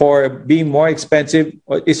 for being more expensive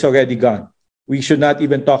is already gone. We should not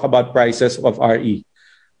even talk about prices of RE.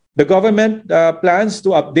 The government plans to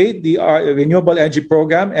update the Renewable Energy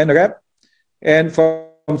Program, NREP, and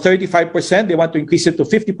from 35%, they want to increase it to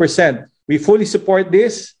 50%. We fully support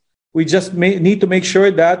this. We just need to make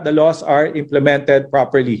sure that the laws are implemented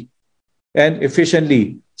properly and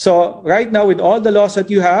efficiently. So right now, with all the laws that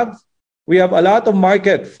you have, we have a lot of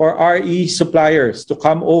market for RE suppliers to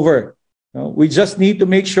come over. We just need to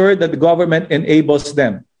make sure that the government enables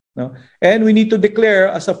them. And we need to declare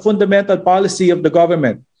as a fundamental policy of the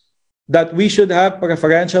government that we should have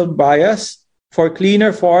preferential bias for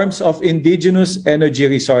cleaner forms of indigenous energy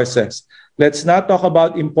resources. Let's not talk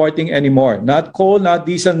about importing anymore. Not coal, not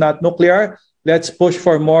diesel, not nuclear. Let's push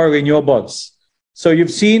for more renewables. So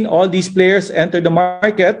you've seen all these players enter the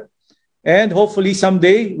market, and hopefully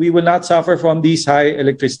someday we will not suffer from these high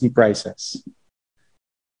electricity prices.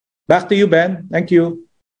 Back to you, Ben. Thank you.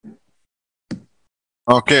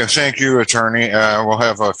 Okay, thank you, Attorney. We'll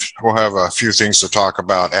have a few things to talk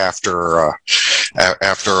about after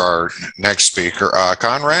our next speaker.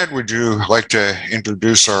 Conrad, would you like to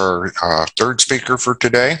introduce our third speaker for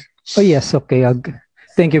today? Oh yes, okay.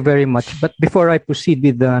 Thank you very much. But before I proceed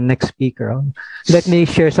with the next speaker, let me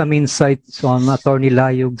share some insights on Attorney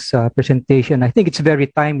Layug's presentation. I think it's very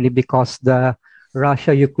timely because the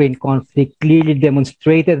Russia-Ukraine conflict clearly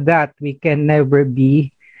demonstrated that we can never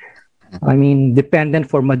be dependent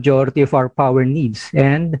for majority of our power needs.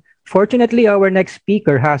 And fortunately, our next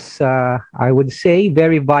speaker has, I would say,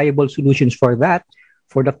 very viable solutions for that,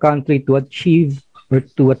 for the country to achieve, or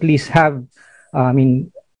to at least have,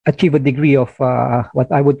 achieve a degree of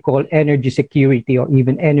what I would call energy security or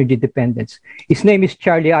even energy dependence. His name is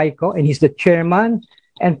Charlie Aiko, and he's the chairman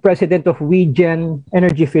and president of WeGen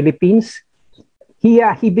Energy Philippines.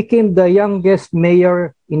 He became the youngest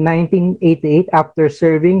mayor in 1988 after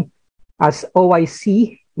serving as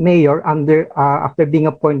OIC mayor after being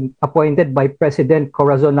appointed by President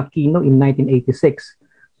Corazon Aquino in 1986.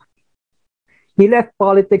 He left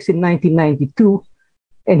politics in 1992,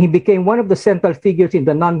 and he became one of the central figures in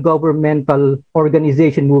the non-governmental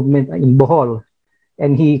organization movement in Bohol.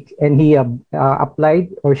 And he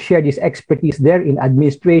applied or shared his expertise there in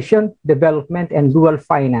administration, development, and rural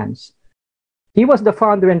finance. He was the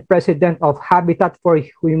founder and president of Habitat for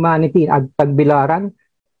Humanity in Tagbilaran,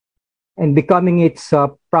 and becoming its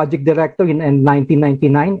project director in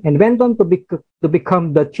 1999, and went on to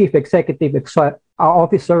become the chief executive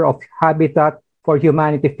officer of Habitat for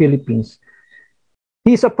Humanity Philippines.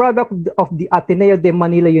 He is a product of the Ateneo de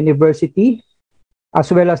Manila University,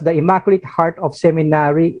 as well as the Immaculate Heart of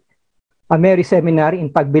Seminary, Mary Seminary in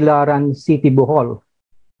Tagbilaran City, Bohol.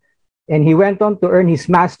 And he went on to earn his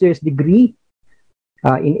master's degree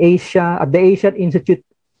in Asia at the Asian Institute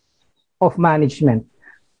of Management.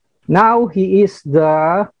 Now he is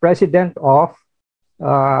the president of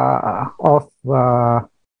WeGen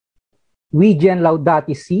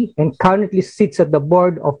Laudati C, and currently sits at the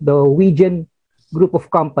board of the WeGen group of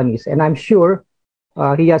companies. And I'm sure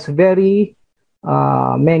he has very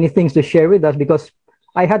many things to share with us, because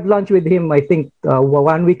I had lunch with him, I think,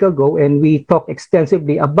 1 week ago, and we talked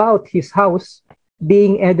extensively about his house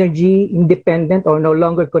being energy independent or no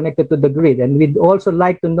longer connected to the grid. And we'd also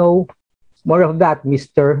like to know more of that,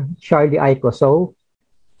 Mr. Charlie Aiko. So,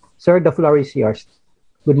 sir, the floor is yours.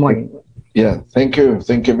 Good morning. Yeah, thank you.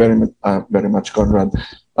 Thank you very much, Conrad.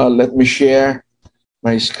 Let me share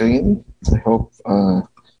my screen. I hope you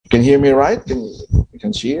can hear me right. You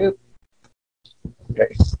can see it.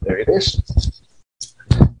 Okay, there it is.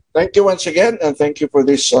 Thank you once again, and thank you for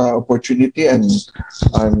this opportunity. And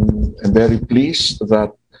I'm very pleased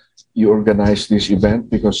that you organized this event,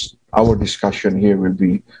 because our discussion here will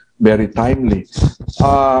be very timely.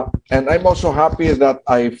 And I'm also happy that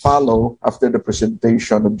I follow after the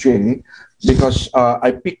presentation of Jay, because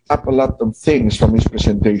I picked up a lot of things from his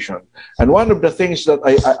presentation. And one of the things that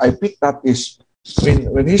I picked up is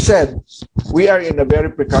when he said, we are in a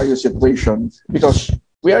very precarious situation, because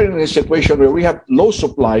we are in a situation where we have low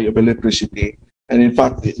supply of electricity. And in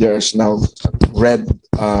fact, there's now red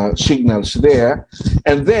signals there.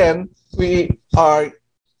 And then we are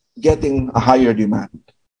getting a higher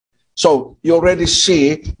demand. So you already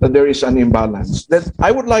see that there is an imbalance. Then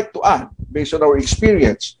I would like to add, based on our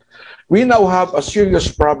experience, we now have a serious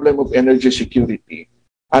problem of energy security.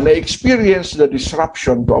 And I experienced the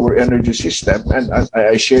disruption to our energy system, and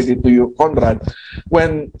I shared it to you, Conrad,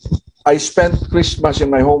 when I spent Christmas in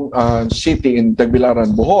my home city in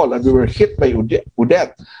Tagbilaran, Bohol, and we were hit by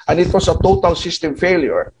Odette. And it was a total system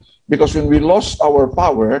failure, because when we lost our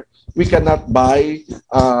power, we cannot buy,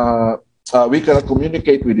 we cannot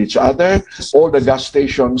communicate with each other. All the gas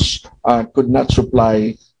stations could not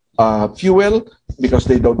supply fuel because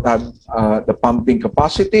they don't have the pumping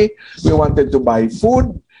capacity. We wanted to buy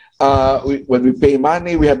food. When we pay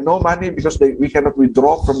money, we have no money because we cannot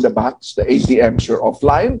withdraw from the banks. The ATMs are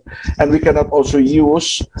offline, and we cannot also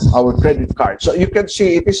use our credit card. So you can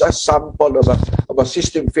see it is a sample of a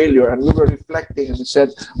system failure. And we were reflecting and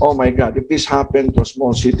said, oh my God, if this happened to a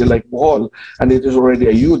small city like Bohol, and it is already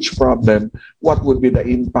a huge problem, what would be the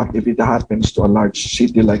impact if it happens to a large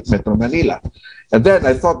city like Metro Manila? And then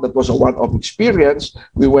I thought that was a one-off experience.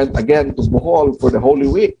 We went again to Bohol for the Holy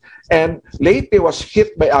Week. And Leyte was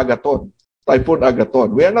hit by Agaton, Typhoon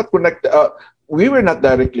Agaton. We are not connected. We were not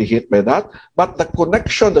directly hit by that, but the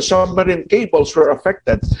connection, the submarine cables were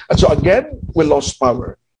affected. And so again, we lost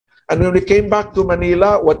power. And when we came back to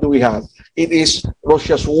Manila, what do we have? It is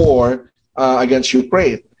Russia's war against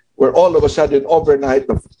Ukraine, where all of a sudden overnight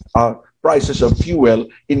the prices of fuel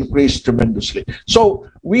increased tremendously. So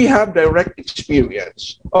we have direct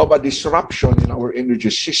experience of a disruption in our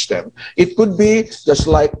energy system. It could be just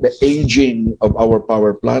like the aging of our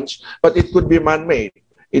power plants, but it could be man-made.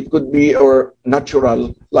 It could be or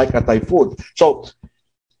natural, like a typhoon. So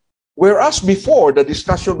whereas before the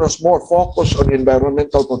discussion was more focused on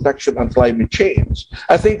environmental protection and climate change,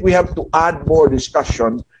 I think we have to add more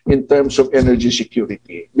discussion in terms of energy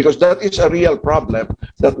security, because that is a real problem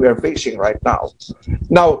that we are facing right now.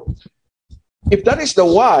 Now, if that is the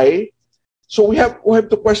why, so we have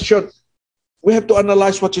to question, we have to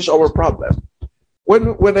analyze what is our problem.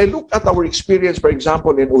 When I look at our experience, for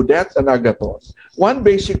example, in Odette and Agaton, one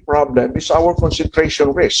basic problem is our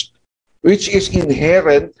concentration risk, which is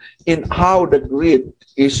inherent in how the grid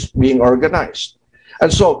is being organized.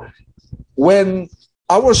 And so when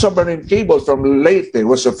our submarine cable from Leyte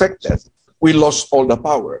was affected, we lost all the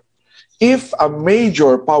power. If a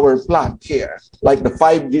major power plant here, like the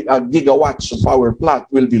 5 gigawatts of power plant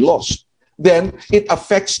will be lost, then it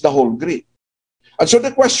affects the whole grid. And so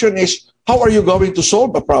the question is, how are you going to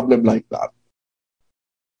solve a problem like that?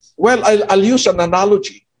 Well, I'll use an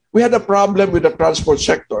analogy. We had a problem with the transport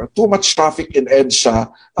sector. Too much traffic in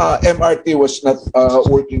EDSA. MRT was not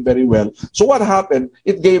working very well. So what happened?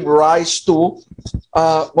 It gave rise to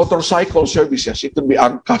motorcycle services. It could be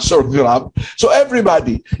Angkas or Grab. So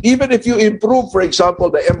everybody, even if you improve, for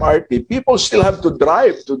example, the MRT, people still have to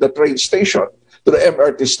drive to the train station. to the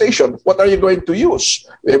MRT station, what are you going to use?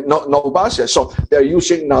 We have no buses. So they're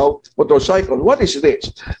using now motorcycles. What is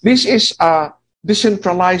this? This is a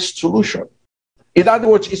decentralized solution. In other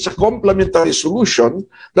words, it's a complementary solution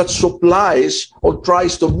that supplies or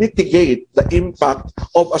tries to mitigate the impact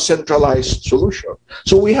of a centralized solution.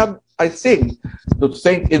 So we have, I think, to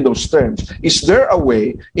think in those terms. Is there a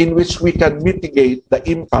way in which we can mitigate the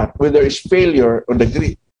impact when there is failure on the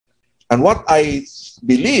grid? And what I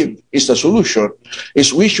believe is the solution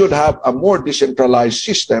is we should have a more decentralized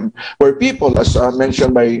system where people, as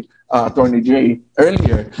mentioned by Attorney Jay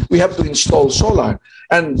earlier, we have to install solar.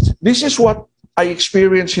 And this is what I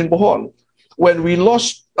experienced in Bohol. When we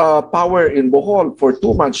lost power in Bohol for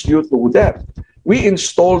 2 months due to that, we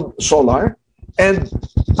installed solar and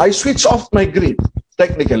I switched off my grid,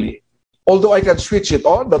 technically. Although I can switch it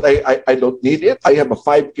on, but I don't need it. I have a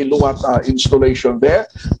 5 kilowatt installation there.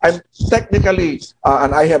 I'm technically,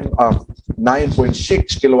 and I have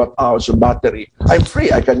 9.6 kilowatt hours of battery. I'm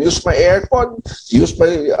free. I can use my aircon, use my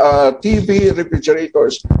TV,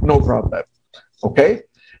 refrigerators, no problem. Okay?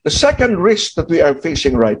 The second risk that we are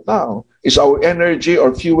facing right now is our energy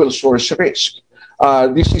or fuel source risk.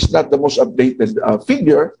 This is not the most updated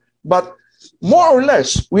figure, but more or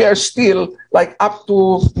less, we are still like up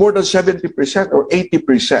to more than 70% or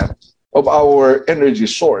 80% of our energy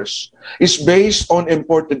source is based on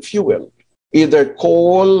imported fuel, either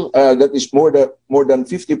coal, that is more than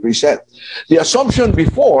 50%. The assumption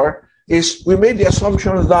before is we made the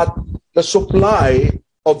assumption that the supply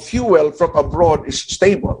of fuel from abroad is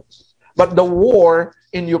stable. But the war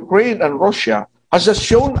in Ukraine and Russia has just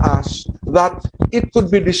shown us that it could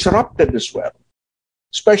be disrupted as well.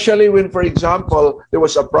 Especially when, for example, there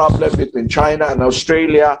was a problem between China and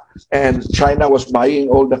Australia, and China was buying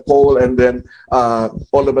all the coal, and then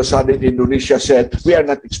all of a sudden Indonesia said, we are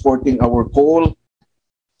not exporting our coal.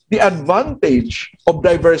 The advantage of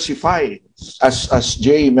diversifying, as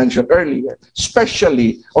Jay mentioned earlier,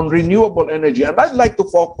 especially on renewable energy, and I'd like to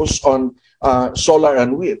focus on solar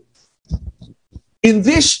and wind. In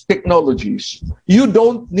these technologies, you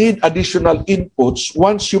don't need additional inputs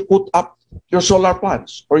once you put up your solar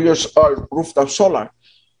plants or your rooftop solar.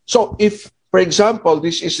 So if, for example,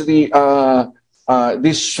 this is the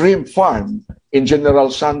this shrimp farm in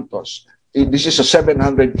General Santos, this is a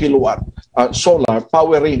 700 kilowatt solar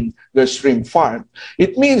powering the shrimp farm.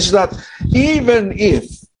 It means that even if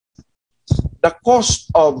the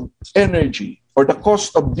cost of energy or the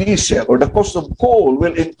cost of diesel or the cost of coal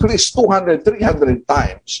will increase 200, 300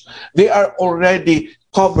 times, they are already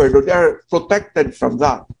covered or they are protected from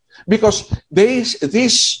that. Because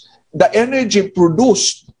the energy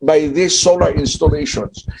produced by these solar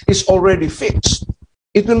installations is already fixed.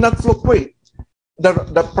 It will not fluctuate.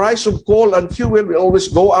 The price of coal and fuel will always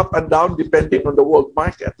go up and down depending on the world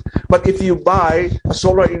market. But if you buy a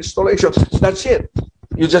solar installation, that's it.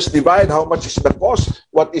 You just divide how much is the cost,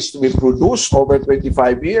 what is to be produced over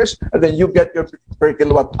 25 years, and then you get your per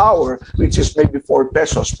kilowatt hour, which is maybe 4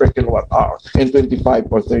 pesos per kilowatt hour in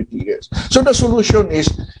 25 or 30 years. So the solution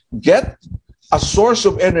is get a source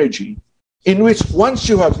of energy in which once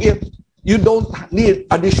you have it, you don't need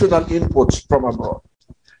additional inputs from abroad.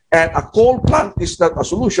 And a coal plant is not a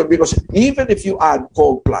solution because even if you add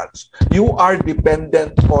coal plants, you are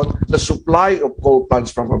dependent on the supply of coal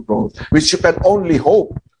plants from abroad, which you can only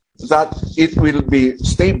hope that it will be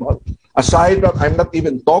stable. Aside from, I'm not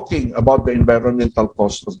even talking about the environmental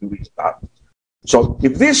cost of doing that. So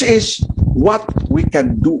if this is what we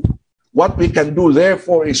can do,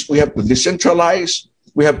 therefore, is we have to decentralize,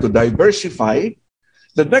 we have to diversify.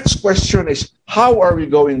 The next question is, how are we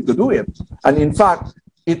going to do it? And in fact,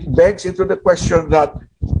 it begs into the question that,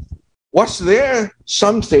 was there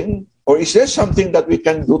something, or is there something that we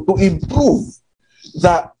can do to improve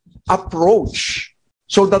the approach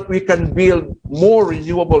so that we can build more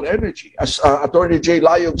renewable energy? As Attorney Jay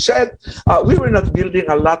Layog said, we were not building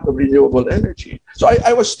a lot of renewable energy. So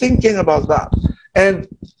I was thinking about that. And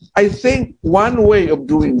I think one way of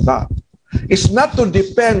doing that is not to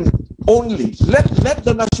depend only, let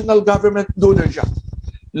the national government do their job.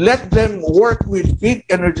 Let them work with big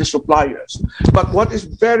energy suppliers. But what is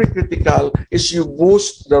very critical is you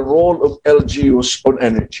boost the role of LGUs on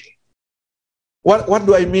energy. What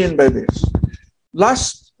do I mean by this?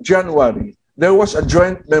 Last January, there was a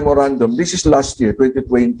joint memorandum, this is last year,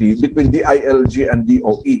 2020, between DILG and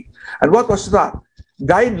DOE. And what was that?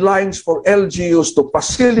 Guidelines for LGUs to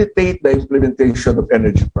facilitate the implementation of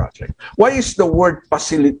energy projects. Why is the word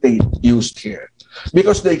facilitate used here?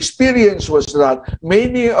 because the experience was that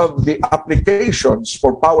many of the applications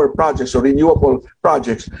for power projects or renewable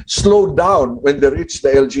projects slowed down when they reached the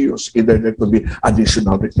LGUs. Either there could be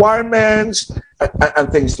additional requirements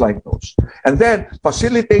and things like those. And then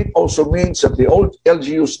facilitate also means that the old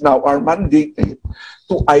LGUs now are mandated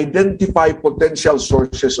to identify potential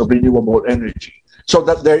sources of renewable energy, so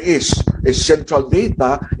that there is a central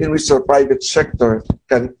data in which the private sector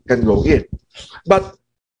can go in. But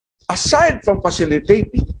aside from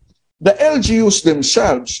facilitating, the LGUs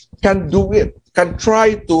themselves can do it, can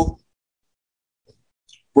try to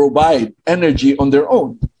provide energy on their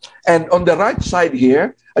own. And on the right side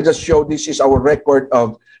here, I just show this is our record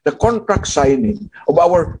of the contract signing of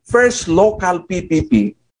our first local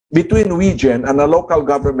PPP between WeGen and a local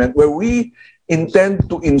government, where we intend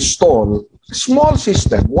to install a small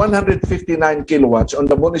system, 159 kilowatts, on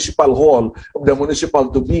the municipal hall of the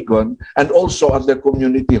Municipal Tubigon and also at the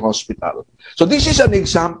community hospital. So this is an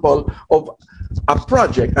example of a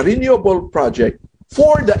project, a renewable project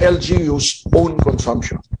for the LGU's own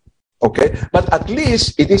consumption. Okay, but at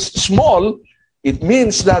least it is small. It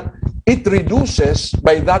means that it reduces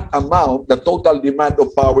by that amount the total demand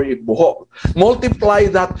of power in Bohol. Multiply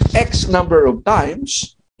that X number of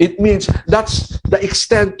times, it means that's the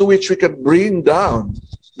extent to which we can bring down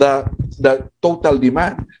the total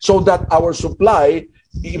demand, so that our supply,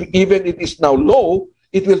 even it is now low,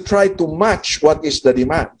 it will try to match what is the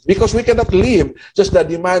demand. Because we cannot leave just the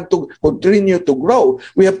demand to continue to grow.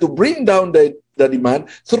 We have to bring down the demand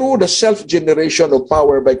through the self-generation of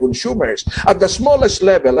power by consumers. At the smallest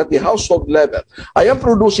level, at the household level, I am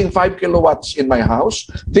producing 5 kilowatts in my house.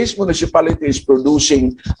 This municipality is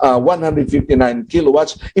producing 159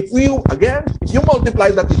 kilowatts. If you multiply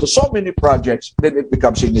that into so many projects, then it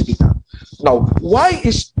becomes significant. Now, why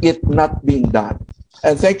is it not being done?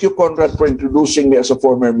 And thank you, Conrad, for introducing me as a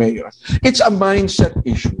former mayor. It's a mindset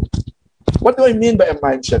issue. What do I mean by a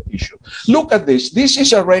mindset issue? Look at this. This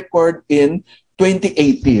is a record in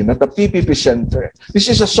 2018 at the PPP Center. This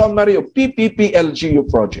is a summary of PPP LGU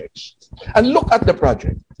projects. And look at the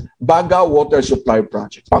project. Baga Water Supply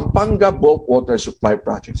Project, Pampanga Bulk Water Supply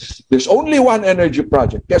Project. There's only one energy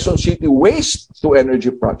project, Quezon City Waste to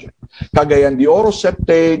Energy Project, Cagayan de Oro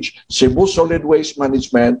Septage, Cebu Solid Waste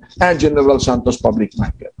Management, and General Santos Public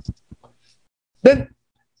Market. Then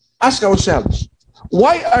ask ourselves,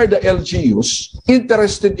 why are the LGUs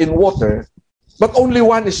interested in water, but only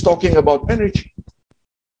one is talking about energy?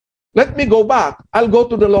 Let me go back. I'll go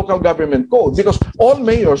to the local government code, because all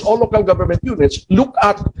mayors, all local government units look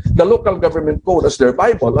at the local government code as their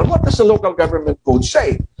Bible. And what does the local government code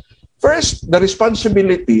say? First, the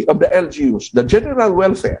responsibility of the LGUs, the general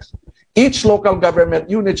welfare. Each local government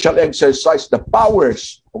unit shall exercise the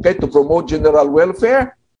powers, okay, to promote general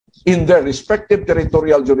welfare in their respective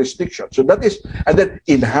territorial jurisdiction. So that is, and then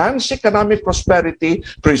enhance economic prosperity,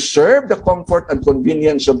 preserve the comfort and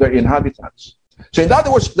convenience of their inhabitants. So in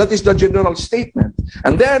other words, that is the general statement.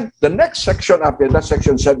 And then the next section after that,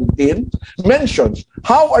 section 17, mentions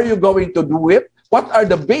how are you going to do it? What are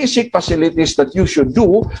the basic facilities that you should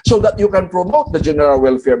do so that you can promote the general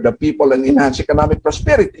welfare of the people and enhance economic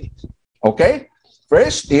prosperity? Okay?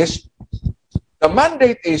 First is, the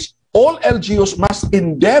mandate is all LGUs must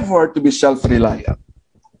endeavor to be self-reliant.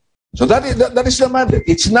 So that is the mandate.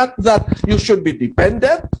 It's not that you should be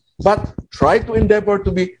dependent, but try to endeavor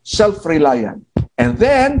to be self-reliant. And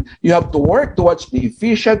then you have to work towards the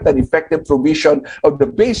efficient and effective provision of the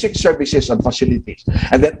basic services and facilities.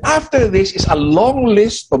 And then after this is a long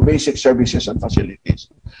list of basic services and facilities.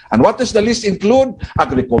 And what does the list include?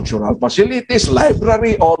 Agricultural facilities,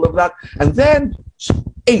 library, all of that. And then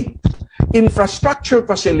 8, infrastructure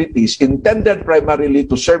facilities intended primarily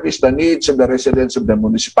to service the needs of the residents of the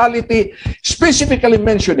municipality, specifically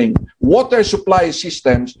mentioning water supply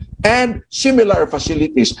systems and similar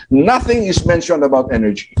facilities. Nothing is mentioned about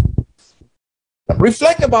energy.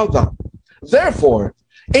 Reflect about that. Therefore,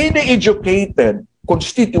 any educated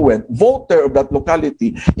constituent, voter of that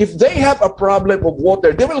locality, if they have a problem of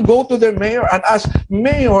water, they will go to their mayor and ask,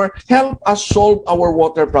 Mayor, help us solve our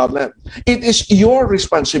water problem. It is your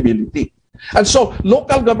responsibility. And so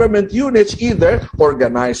local government units either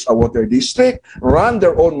organize a water district, run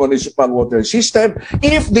their own municipal water system.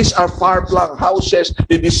 If these are far-flung houses,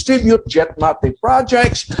 they distribute jetmatic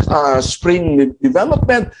projects, spring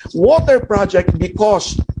development, water project,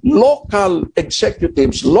 because local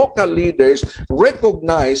executives, local leaders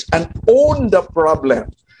recognize and own the problem.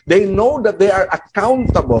 They know that they are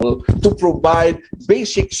accountable to provide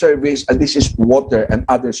basic service, and this is water and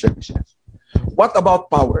other services. What about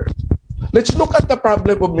power? Let's look at the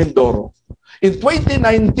problem of Mindoro. In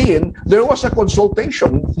 2019, there was a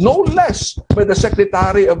consultation, no less by the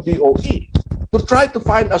Secretary of DOE, to try to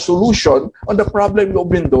find a solution on the problem of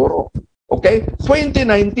Mindoro. Okay?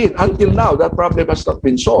 2019, until now, that problem has not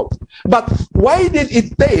been solved. But why did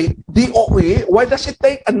it take DOE, why does it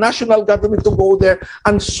take a national government to go there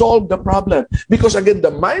and solve the problem? Because again,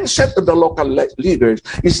 the mindset of the local leaders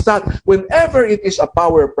is that whenever it is a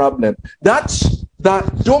power problem, that's the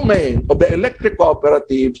domain of the electric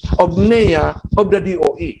cooperatives, of NEA, of the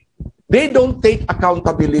DOE. They don't take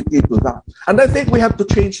accountability to that. And I think we have to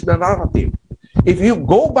change the narrative. If you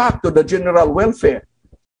go back to the general welfare,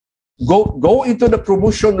 go into the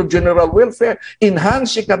promotion of general welfare,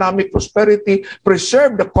 enhance economic prosperity,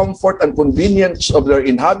 preserve the comfort and convenience of their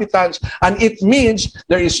inhabitants, and it means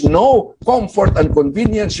there is no comfort and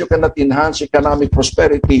convenience, you cannot enhance economic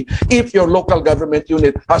prosperity if your local government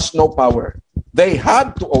unit has no power. They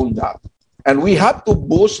have to own that. And we have to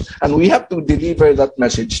boost and we have to deliver that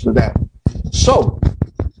message to them. So,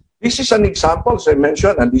 this is an example, as I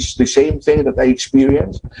mentioned, and this is the same thing that I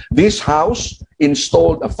experienced. This house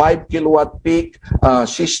installed a 5 kilowatt peak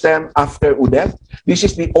system after UDEF. This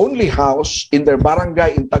is the only house in their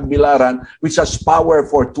barangay in Tagbilaran which has power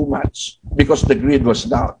for 2 months because the grid was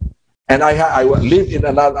down. And I live in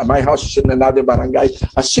another, my house is in another barangay,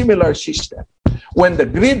 a similar system. When the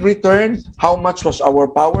grid returned, how much was our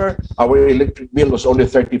power? Our electric bill was only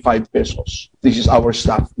 35 pesos. This is our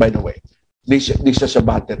stuff, by the way. This is a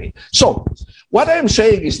battery. So, what I'm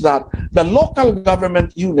saying is that the local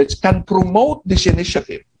government units can promote this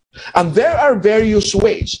initiative. And there are various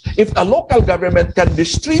ways. If a local government can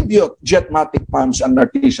distribute jetmatic pumps and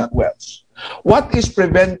artisan wells, what is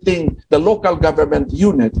preventing the local government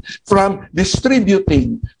unit from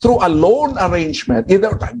distributing through a loan arrangement,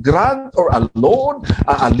 either a grant or a loan,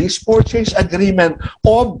 a lease purchase agreement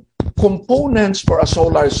of components for a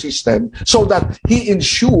solar system so that he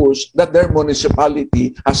ensures that their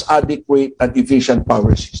municipality has adequate and efficient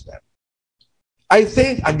power system? I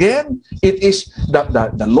think, again, it is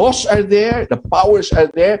the laws are there, the powers are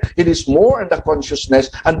there. It is more in the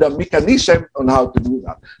consciousness and the mechanism on how to do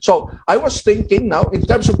that. So I was thinking now, in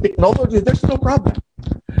terms of technology, there's no problem.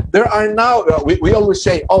 There are now, we always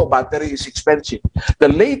say, oh, battery is expensive. The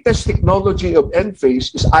latest technology of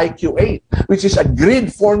Enphase is IQ8, which is a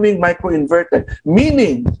grid-forming microinverter,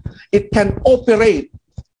 meaning it can operate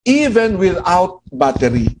even without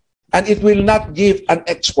battery. And it will not give an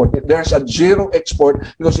export. There's a zero export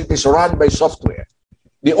because it is run by software.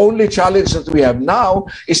 The only challenge that we have now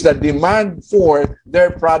is the demand for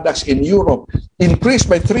their products in Europe increased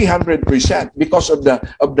by 300% because of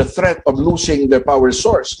the threat of losing their power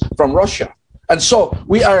source from Russia. And so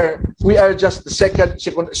we are just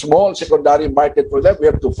the small secondary market for them. We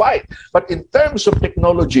have to fight. But in terms of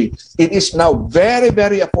technology, it is now very,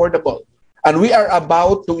 very affordable. And we are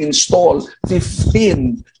about to install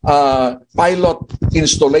 15 pilot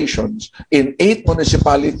installations in 8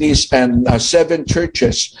 municipalities and 7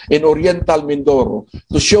 churches in Oriental Mindoro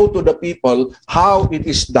to show to the people how it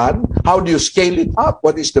is done, how do you scale it up,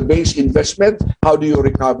 what is the base investment, how do you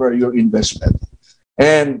recover your investment.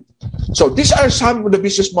 And so these are some of the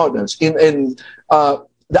business models. The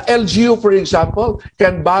LGU, for example,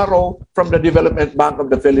 can borrow from the Development Bank of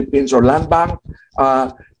the Philippines or Land Bank.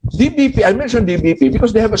 DBP, I mentioned DBP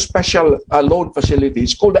because they have a special loan facility.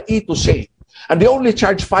 It's called the E2Save. And they only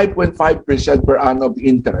charge 5.5% per annum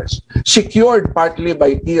interest, secured partly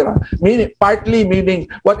by TIRA. Meaning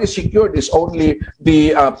what is secured is only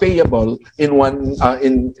the payable in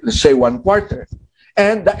let's say 1 quarter.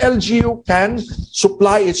 And the LGU can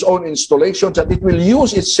supply its own installations and it will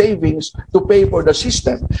use its savings to pay for the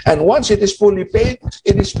system. And once it is fully paid,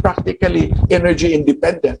 it is practically energy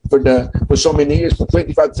independent for so many years, for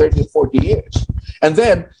 25, 30, 40 years. And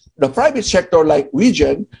then the private sector like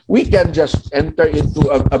WeGen, we can just enter into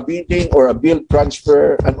a bidding or a build,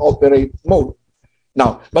 transfer, and operate mode.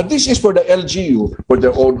 Now, but this is for the LGU, for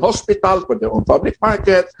their own hospital, for their own public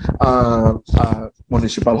market,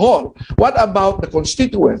 municipal hall. What about the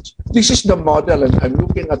constituents? This is the model, and I'm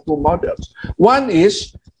looking at 2 models. One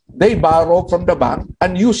is they borrow from the bank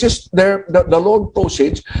and uses the loan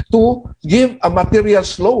proceeds to give a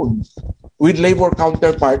materials loan with labor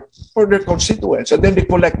counterpart for their constituents, and then they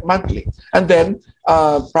collect monthly. And then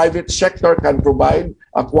private sector can provide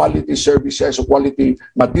quality services or quality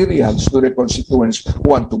materials to the constituents who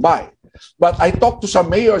want to buy. But I talked to some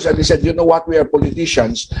mayors and they said, you know what, we are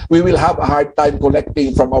politicians. We will have a hard time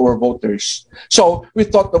collecting from our voters. So we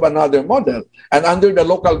thought of another model. And under the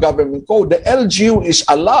local government code, the LGU is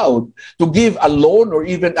allowed to give a loan or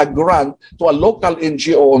even a grant to a local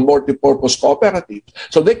NGO or multi-purpose cooperative.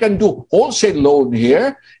 So they can do wholesale loan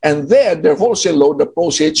here, and then their wholesale loan, the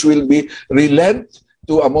proceeds will be relent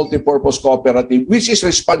to a multi-purpose cooperative, which is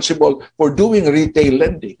responsible for doing retail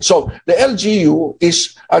lending. So the LGU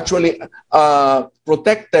is actually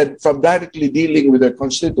protected from directly dealing with their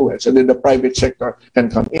constituents, and then the private sector can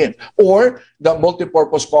come in. Or the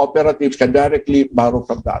multi-purpose cooperatives can directly borrow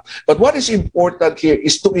from that. But what is important here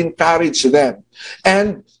is to encourage them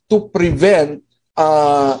and to prevent,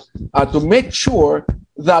 to make sure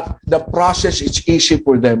that the process is easy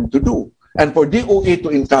for them to do, and for DOE to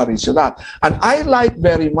encourage that. And I like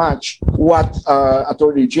very much what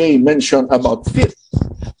Attorney Jay mentioned about FIT,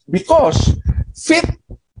 because FIT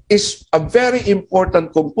is a very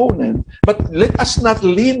important component, but let us not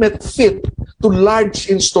limit FIT to large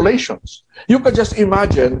installations. You can just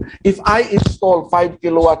imagine if I install 5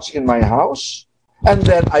 kilowatts in my house, and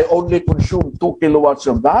then I only consume 2 kilowatts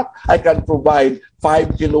of that, I can provide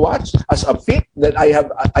 5 kilowatts as a fee, then I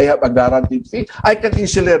have a guaranteed fee. I can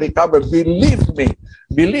easily recover.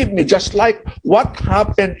 Believe me, just like what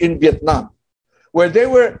happened in Vietnam, where they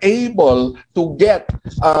were able to get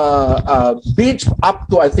bids up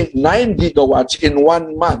to, I think, 9 gigawatts in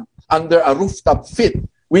 1 month under a rooftop FIT.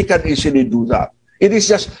 We can easily do that. It is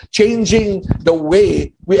just changing the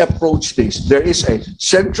way we approach this. There is a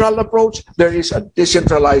central approach, there is a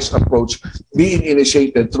decentralized approach being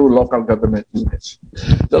initiated through local government units.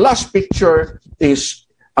 The last picture is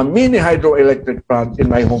a mini hydroelectric plant in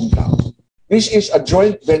my hometown. This is a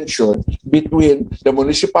joint venture between the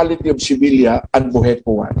municipality of Sibilia and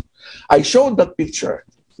Buheco 1. I showed that picture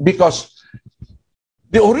because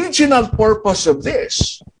the original purpose of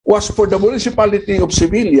this was for the municipality of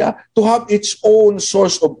Sibilia to have its own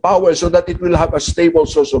source of power so that it will have a stable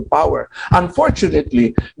source of power.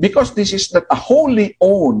 Unfortunately, because this is not a wholly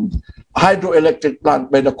owned hydroelectric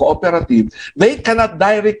plant by the cooperative, they cannot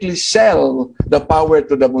directly sell the power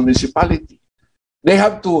to the municipality. They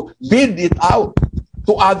have to bid it out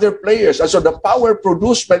to other players. And so the power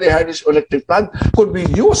produced by the hydroelectric plant could be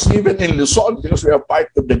used even in Luzon because we are part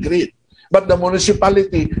of the grid. But the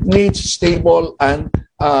municipality needs stable and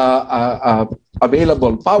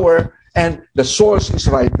available power, and the source is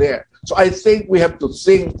right there. So I think we have to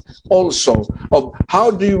think also of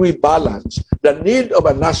how do we balance the need of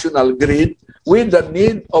a national grid with the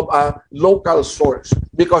need of a local source,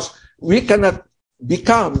 because we cannot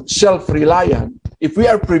become self-reliant if we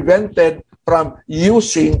are prevented from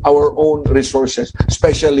using our own resources,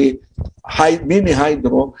 especially mini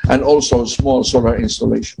hydro and also small solar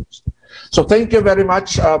installations. So thank you very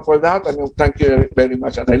much for that, and thank you very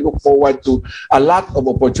much. And I look forward to a lot of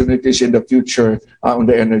opportunities in the future on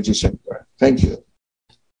the energy sector. Thank you.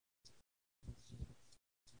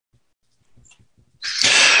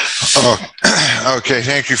 Oh, okay,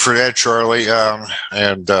 thank you for that, Charlie.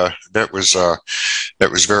 That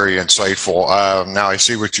was very insightful. Now I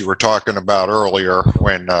see what you were talking about earlier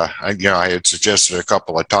when I had suggested a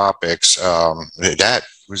couple of topics. That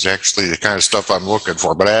was actually the kind of stuff I'm looking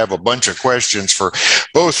for. But I have a bunch of questions for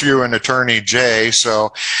both you and Attorney Jay.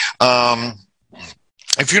 So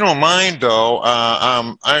if you don't mind, though,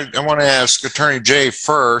 I want to ask Attorney Jay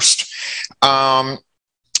first. One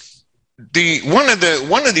of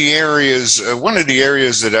the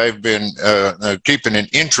areas that I've been keeping an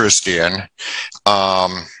interest in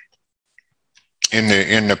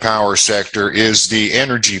the power sector is the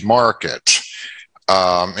energy market.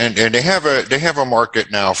 And they have a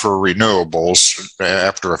market now for renewables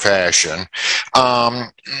after a fashion.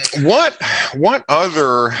 What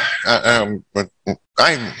other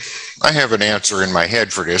I have an answer in my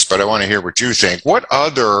head for this, but I want to hear what you think. What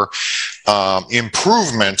other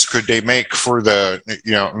improvements could they make for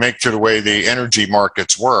make to the way the energy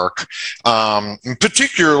markets work,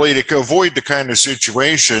 particularly to avoid the kind of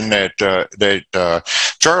situation that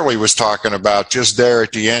Charlie was talking about just there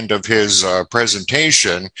at the end of his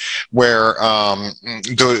presentation, where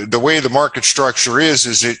the way the market structure is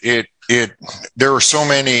there are so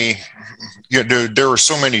many there are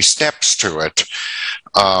so many steps to it.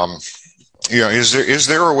 Is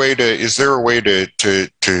there a way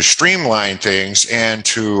to streamline things and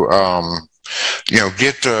to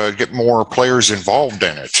get more players involved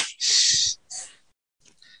in it?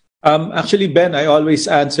 Actually, Ben, I always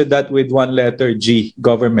answer that with one letter G,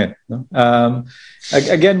 government.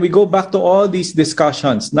 Again, we go back to all these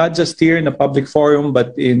discussions, not just here in the public forum,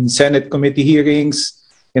 but in Senate committee hearings,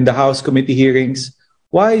 in the House committee hearings.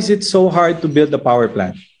 why is it so hard to build a power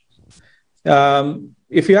plant?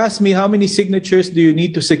 If you ask me how many signatures do you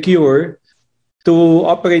need to secure to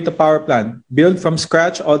operate a power plant, build from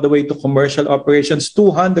scratch all the way to commercial operations,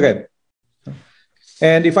 200.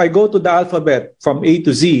 And if I go to the alphabet from A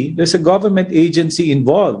to Z, there's a government agency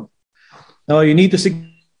involved. Now, you need to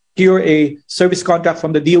secure a service contract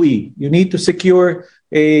from the DOE. You need to secure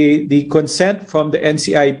the consent from the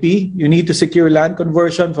NCIP. You need to secure land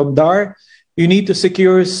conversion from DAR. You need to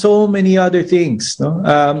secure so many other things.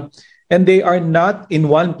 No? And they are not in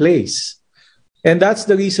one place. And that's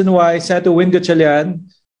the reason why Senator Win Gatchalian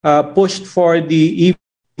pushed for the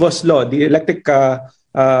EVOS law, the electric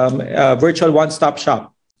virtual one-stop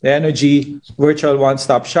shop, the energy virtual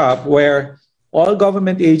one-stop shop, where all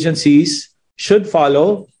government agencies should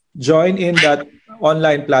follow, join in that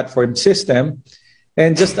online platform system,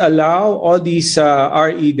 and just allow all these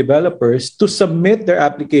RE developers to submit their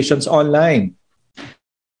applications online.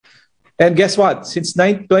 And guess what? Since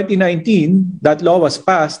 2019, that law was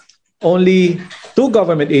passed, only 2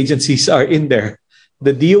 government agencies are in there,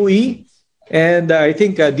 the DOE and I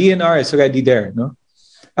think DNR is already there. No,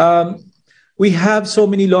 we have so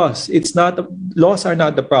many laws. Laws are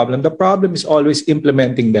not the problem. The problem is always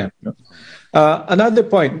implementing them. No? Another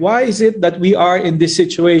point: why is it that we are in this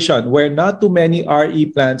situation where not too many RE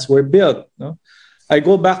plants were built? No? I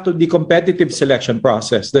go back to the competitive selection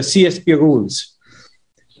process, the CSP rules.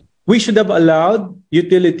 We should have allowed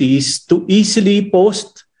utilities to easily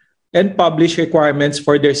post and publish requirements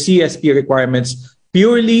for their CSP requirements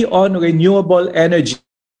purely on renewable energy.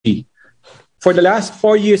 For the last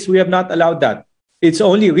 4 years, we have not allowed that. It's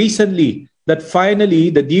only recently that finally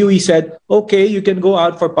the DOE said, okay, you can go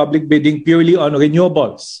out for public bidding purely on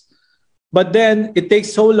renewables. But then it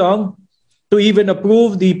takes so long to even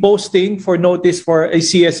approve the posting for notice for a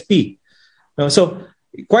CSP. So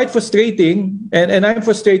quite frustrating, and I'm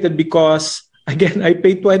frustrated because again, I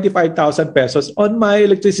paid 25,000 pesos on my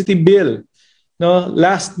electricity bill,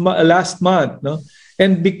 last month,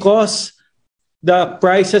 and because the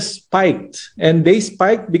prices spiked, and they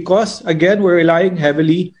spiked because again we're relying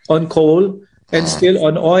heavily on coal and still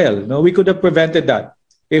on oil. We could have prevented that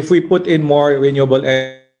if we put in more renewable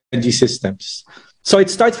energy systems. So it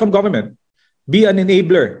starts from government. Be an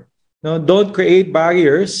enabler. Don't create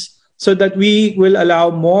barriers so that we will allow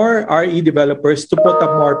more RE developers to put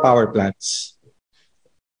up more power plants.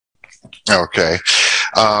 Okay,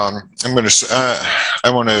 I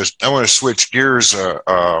want to switch gears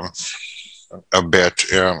a bit,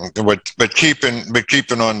 but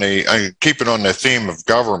keeping on the theme of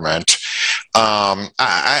government.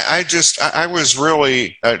 I was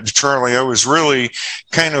really, Charlie, I was really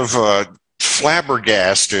kind of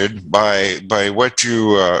flabbergasted by what you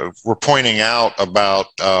were pointing out about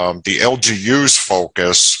the LGU's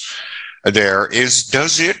focus.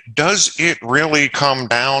 Does it really come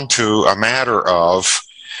down to a matter of,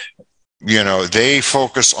 they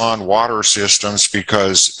focus on water systems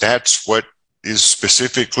because that's what is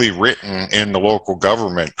specifically written in the local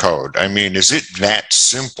government code? I mean, is it that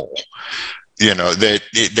simple? That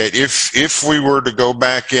if we were to go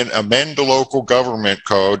back and amend the local government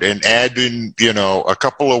code and add in, a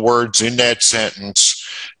couple of words in that sentence,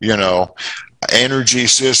 energy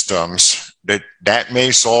systems, that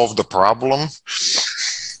may solve the problem?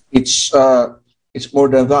 It's more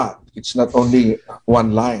than that. It's not only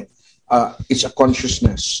one line. It's a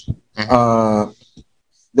consciousness.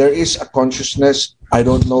 There is a consciousness, I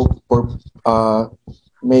don't know,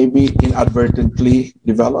 maybe inadvertently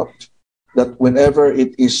developed, that whenever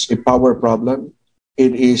it is a power problem,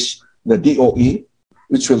 it is the DOE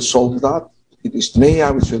which will solve that. It is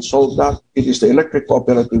NEA which will solve that. It is the electric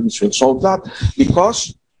cooperative which will solve that.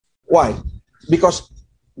 Because, why? Because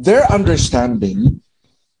their understanding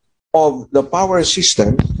of the power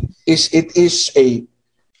system is it is a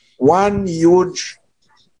one huge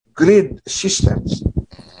grid system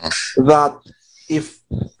that if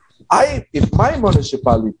my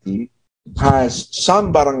municipality has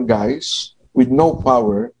some barangays with no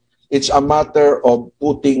power, it's a matter of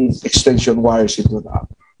putting extension wires into that.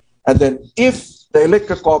 And then if the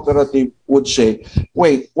electric cooperative would say,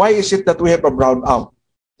 wait, why is it that we have a brownout?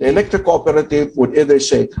 The electric cooperative would either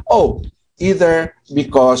say, oh, either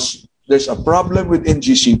because there's a problem with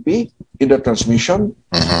NGCP in the transmission,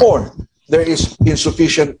 or there is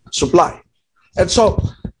insufficient supply. And so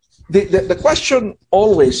the question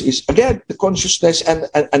always is, again, the consciousness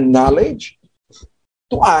and knowledge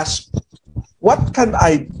to ask, what can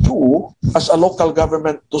I do as a local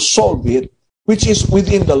government to solve it, which is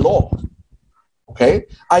within the law? Okay,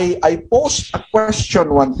 I posed a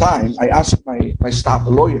question one time. I asked my staff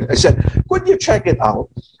lawyer, I said, could you check it out?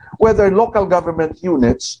 whether local government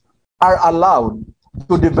units are allowed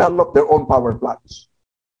to develop their own power plants.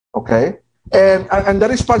 Okay? And the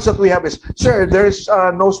response that we have is, sir, there is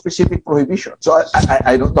no specific prohibition. So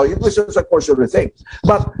I don't know. It was just a course of the thing.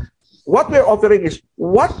 But what we're offering is,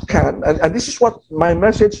 what can, and this is what my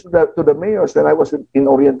message to the mayors when I was in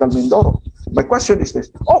Oriental Mindoro. My question is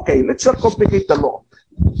this: okay, let's not complicate the law.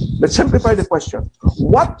 Let's simplify the question.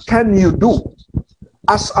 What can you do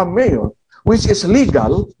as a mayor, which is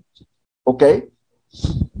legal, okay,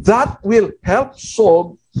 that will help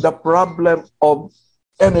solve the problem of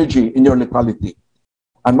energy in your locality?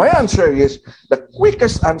 And my answer is, the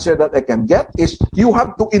quickest answer that I can get is, you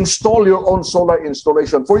have to install your own solar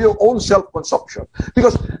installation for your own self-consumption,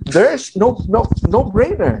 because there's no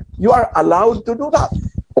brainer. You are allowed to do that.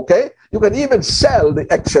 Okay? You can even sell the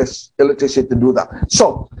excess electricity to do that.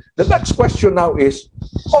 So the next question now is,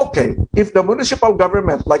 okay, if the municipal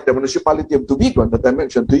government, like the municipality of Tubigon that I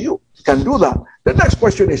mentioned to you, can do that, the next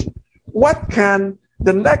question is, what can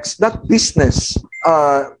that business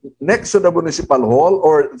next to the municipal hall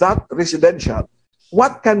or that residential,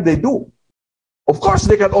 what can they do? Of course,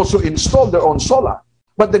 they can also install their own solar,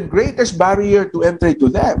 but the greatest barrier to entry to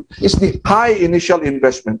them is the high initial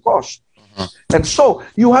investment cost. And so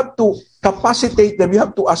you have to capacitate them, you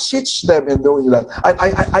have to assist them in doing that.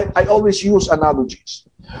 I always use analogies.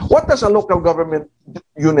 What does a local government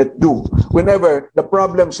unit do whenever the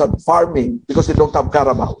problems of farming because they don't have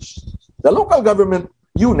carabaos? The local government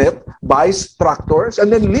unit buys tractors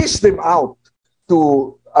and then lease them out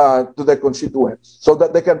to their constituents so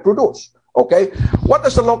that they can produce. Okay? What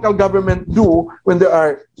does the local government do when there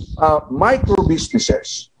are micro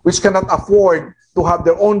businesses which cannot afford to have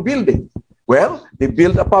their own building? Well, they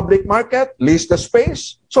build a public market, lease the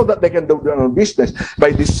space so that they can do their own business.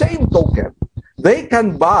 By the same token, they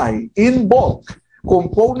can buy in bulk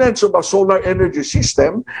components of a solar energy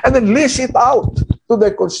system and then lease it out to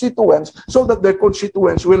their constituents so that their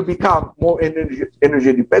constituents will become more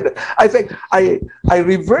energy dependent. I think I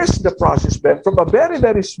reversed the process, Ben, from a very,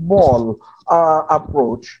 very small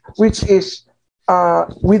approach, which is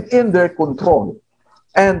within their control.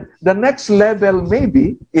 And the next level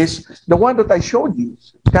maybe is the one that I showed you.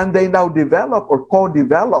 Can they now develop or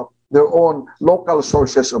co-develop their own local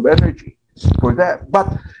sources of energy for them?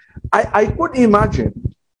 But I could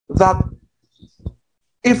imagine that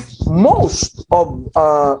if most of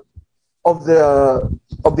the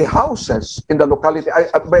houses in the locality,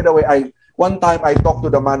 by the way, one time I talked to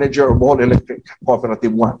the manager of Bohol Electric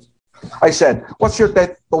Cooperative 1. I said, what's your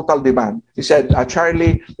total demand? He said,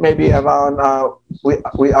 Charlie, maybe around,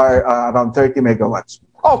 we are around 30 megawatts.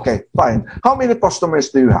 Okay, fine. How many customers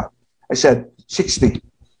do you have? I said, 60.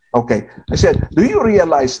 Okay. I said, do you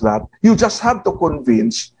realize that you just have to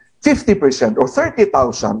convince 50% or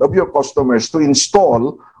 30,000 of your customers to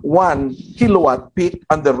install 1 kilowatt peak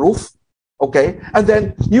on the roof? Okay. And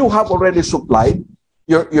then you have already supplied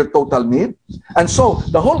your total need. And so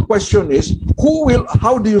the whole question is,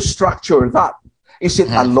 how do you structure that? Is it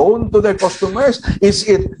a loan to their customers? Is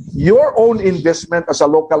it your own investment as a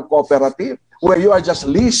local cooperative where you are just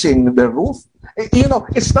leasing the roof? You know,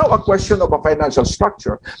 it's now a question of a financial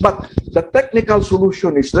structure, but the technical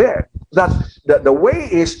solution is there. That the way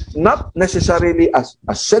is not necessarily a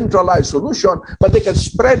centralized solution, but they can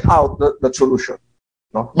spread out the solution.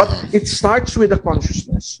 No? But it starts with the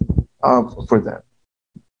consciousness for them.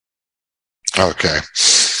 Okay.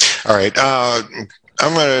 All right.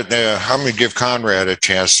 I'm gonna give Conrad a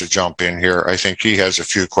chance to jump in here. I think he has a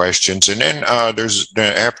few questions, and then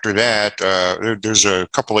after that there's a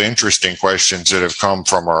couple of interesting questions that have come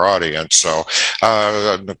from our audience. So,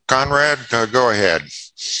 Conrad, go ahead.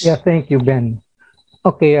 Yeah, thank you, Ben.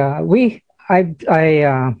 Okay, I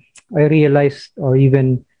realized, or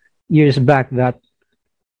even years back, that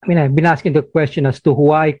I've been asking the question as to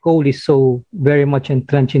why coal is so very much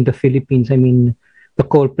entrenched in the Philippines. The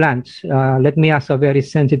coal plants. Let me ask a very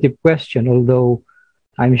sensitive question, although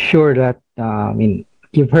I'm sure that,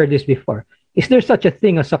 you've heard this before. Is there such a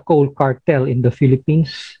thing as a coal cartel in the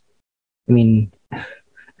Philippines?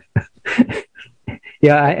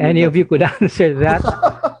 Yeah, any of you could answer that?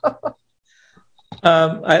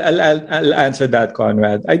 I'll answer that,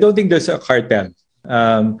 Conrad. I don't think there's a cartel.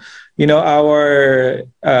 Our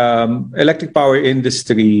electric power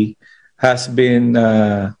industry has been,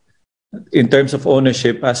 in terms of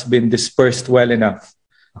ownership, has been dispersed well enough,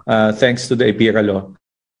 thanks to the EPIRA law.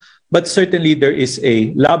 But certainly there is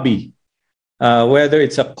a lobby, whether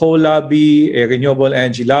it's a coal lobby, a renewable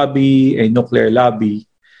energy lobby, a nuclear lobby.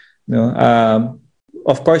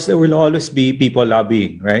 Of course, there will always be people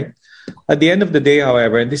lobbying, right? At the end of the day,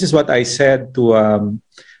 however, and this is what I said to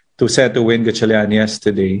to Senator Win Gatchalian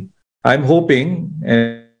yesterday. I'm hoping,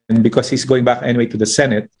 and because he's going back anyway to the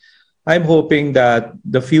Senate, I'm hoping that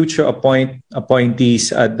the future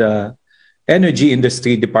appointees at the energy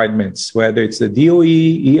industry departments, whether it's the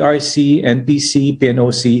DOE, ERC, NPC,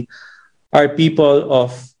 PNOC, are people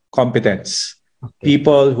of competence,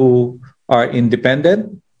 people who are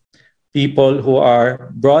independent, people who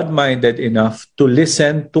are broad-minded enough to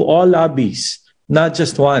listen to all lobbies, not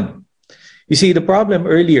just one. You see, the problem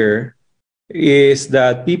earlier is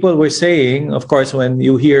that people were saying, of course, when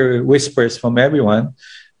you hear whispers from everyone,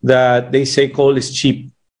 that they say coal is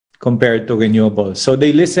cheap compared to renewables. So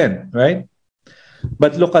they listen, right?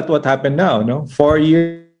 But look at what happened now, no? 4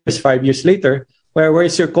 years, 5 years later,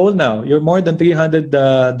 where's your coal now? You're more than $300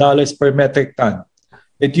 per metric ton.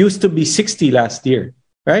 It used to be 60 last year,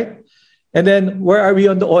 right? And then where are we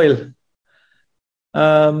on the oil?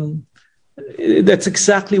 That's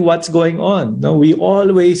exactly what's going on. No, we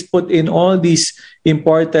always put in all these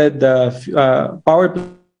imported power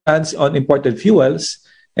plants on imported fuels,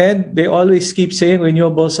 and they always keep saying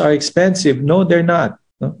renewables are expensive. No, they're not.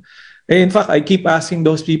 No? In fact, I keep asking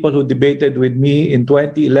those people who debated with me in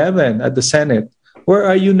 2011 at the Senate, where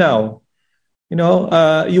are you now? You know,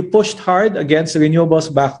 you pushed hard against renewables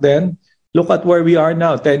back then. Look at where we are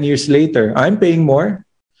now, 10 years later. I'm paying more.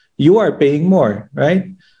 You are paying more,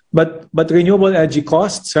 right? But renewable energy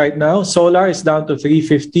costs right now, solar is down to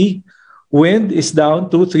 $350. Wind is down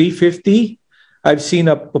to $350. I've seen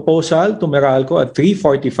a proposal to Meralco at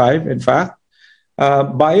 $345, in fact.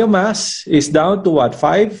 Biomass is down to what,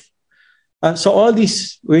 $5? So all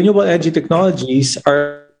these renewable energy technologies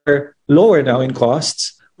are lower now in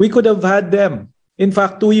costs. We could have had them. In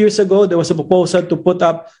fact, 2 years ago, there was a proposal to put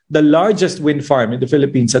up the largest wind farm in the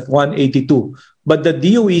Philippines at 182. But the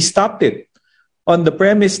DOE stopped it on the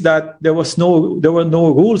premise that there were no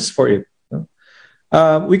rules for it.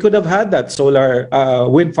 We could have had that solar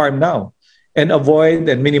wind farm now and avoid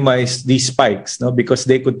and minimize these spikes, no, because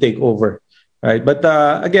they could take over, right? But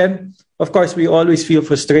again, of course, we always feel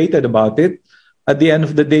frustrated about it. At the end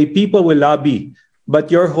of the day, people will lobby. But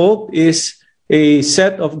your hope is a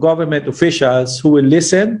set of government officials who will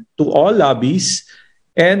listen to all lobbies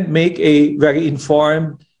and make a very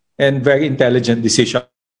informed and very intelligent decision,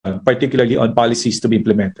 particularly on policies to be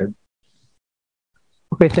implemented.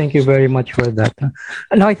 Okay, thank you very much for that.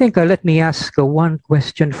 Now, I think let me ask one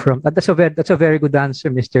question from. That's a very good answer,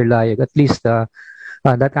 Mr. Layag. At least that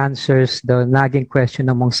answers the nagging question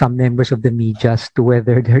among some members of the media as to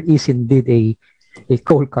whether there is indeed a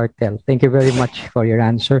coal cartel. Thank you very much for your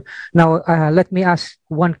answer. Now, let me ask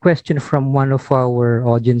one question from one of our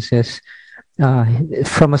audiences,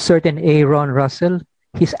 from a certain Aaron Russell.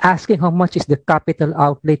 He's asking how much is the capital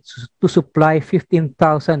outlay to supply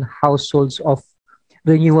 15,000 households of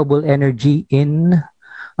renewable energy in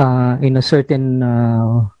a certain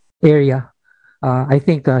area. I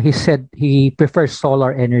think he said he prefers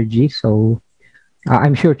solar energy. So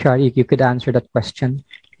I'm sure, Charlie, you could answer that question.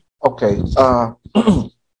 Okay.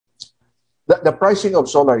 The pricing of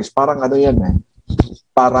solar is parang ano yan eh.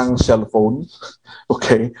 Parang cellphone.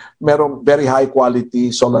 Okay. Merong very high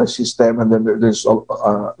quality solar system and then there's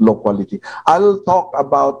low quality. I'll talk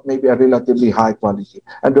about maybe a relatively high quality.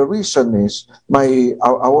 And the reason is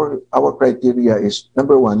our criteria is,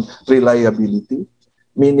 number one, reliability,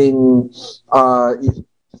 meaning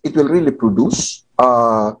it will really produce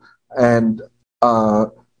and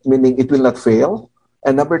meaning it will not fail.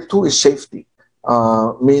 And number two is safety,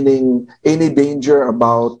 meaning any danger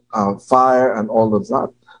about fire and all of that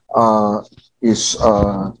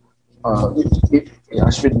it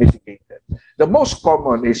has been mitigated. The most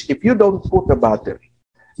common is if you don't put a battery,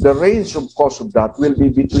 the range of cost of that will be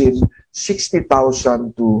between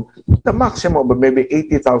 60,000 to the maximum of maybe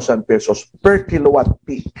 80,000 pesos per kilowatt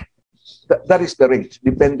peak. That is the range,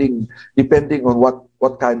 depending on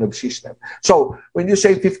what kind of system. So when you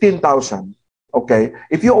say 15,000, okay,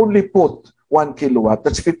 if you only put 1 kilowatt,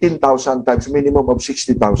 that's 15,000 times minimum of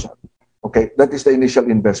 60,000. Okay, that is the initial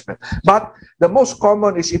investment. But the most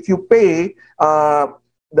common is if you pay,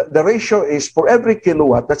 the ratio is for every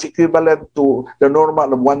kilowatt, that's equivalent to the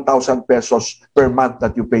normal of 1,000 pesos per month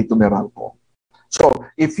that you pay to Meralco. So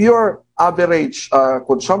if your average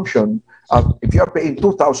consumption, if you are paying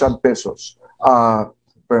 2,000 pesos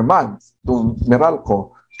per month to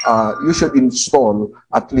Meralco, you should install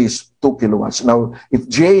at least 2 kilowatts. Now, if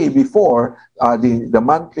Jay before, the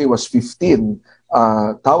monthly was 15,000,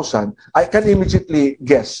 I can immediately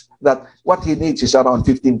guess that what he needs is around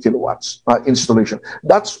 15 kilowatts installation.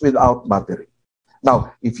 That's without battery.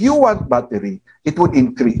 Now, if you want battery, it would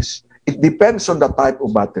increase. It depends on the type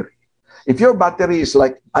of battery. if your battery is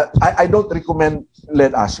like, I don't recommend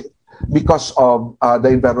lead acid because of the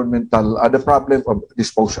environmental, the problem of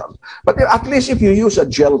disposal. But at least if you use a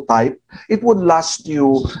gel type, it would last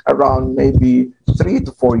you around maybe 3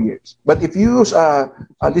 to 4 years. But if you use a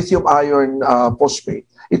lithium ion phosphate,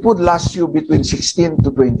 it would last you between 16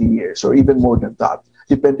 to 20 years or even more than that,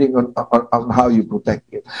 depending on how you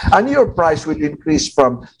protect it. And your price will increase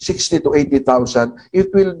from 60 to 80,000.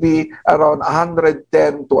 It will be around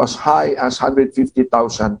 110 to as high as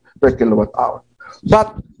 150,000 per kilowatt hour.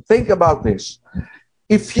 But think about this.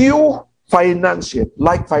 If you finance it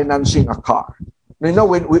like financing a car, you know,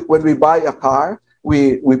 when we buy a car,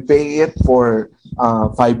 we pay it for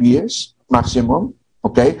 5 years maximum.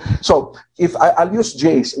 Okay, so if I'll use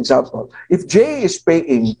Jay's example. If Jay is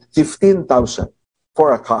paying 15,000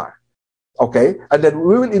 for a car, okay, and then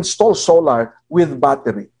we will install solar with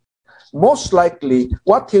battery, most likely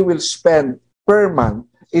what he will spend per month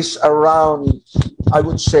is around, I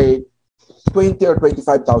would say, 20 or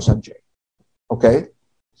 25,000 Jay. Okay,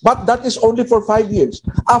 but that is only for 5 years.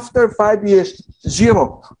 After 5 years,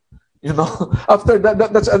 zero. You know, after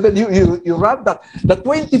that's, and then you run that. The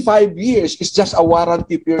 25 years is just a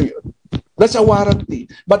warranty period. That's a warranty.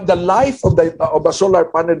 But the life of a solar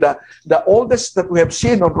panel, the oldest that we have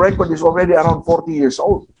seen on record is already around 40 years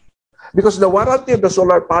old. Because the warranty of the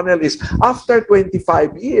solar panel is after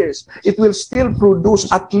 25 years, it will still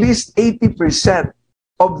produce at least 80%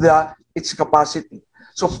 of its capacity.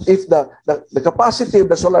 So if the capacity of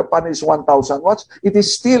the solar panel is 1,000 watts, it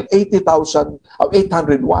is still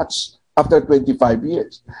 800 watts after 25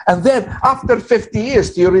 years. And then after 50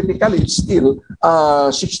 years, theoretically, it's still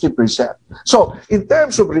 60%. So in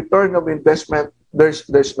terms of return of investment,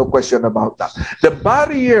 there's no question about that. The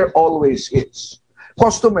barrier always is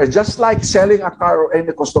customers, just like selling a car or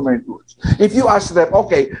any consumer goods. If you ask them,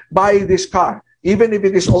 okay, buy this car, even if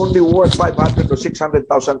it is only worth 500 or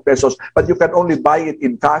 600,000 pesos, but you can only buy it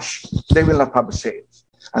in cash, they will not have sales.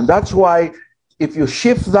 And that's why if you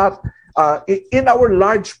shift that, in our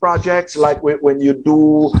large projects, like when you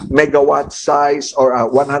do megawatt size or a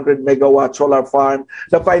 100 megawatt solar farm,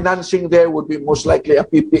 the financing there would be most likely a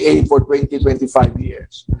PPA for 20-25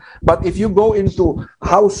 years. But if you go into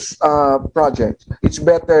house projects, it's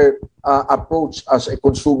better approach as a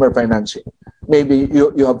consumer financing. Maybe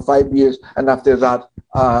you have 5 years, and after that,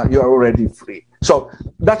 you're already free. So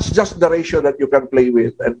that's just the ratio that you can play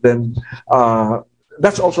with. And then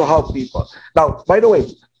that's also how people. Now, by the way,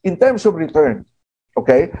 in terms of return,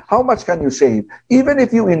 okay, how much can you save? Even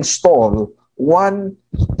if you install 1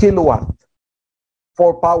 kilowatt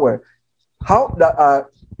for power,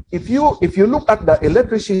 if you look at the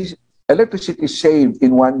electricity saved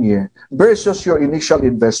in 1 year versus your initial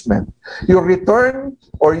investment, your return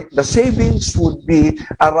or the savings would be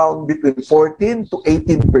around between 14 to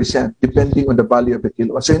 18%, depending on the value of the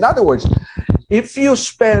kilowatt. So in other words, if you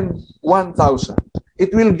spend 1,000,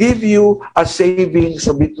 it will give you a savings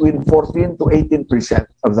of between 14 to 18%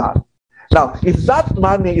 of that. Now, if that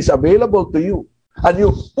money is available to you and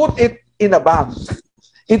you put it in a bank,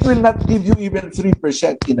 it will not give you even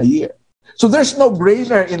 3% in a year. So there's no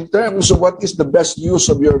brainer in terms of what is the best use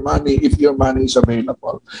of your money if your money is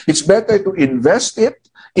available. It's better to invest it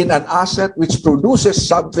in an asset which produces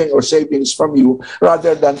something or savings from you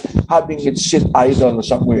rather than having it sit idle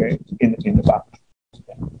somewhere in the bank.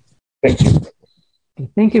 Thank you.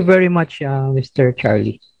 Thank you very much, Mr.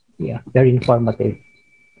 Charlie. Yeah, very informative.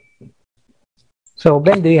 So,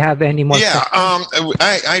 Ben, do you have any more questions?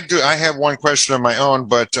 I do. I have one question of my own,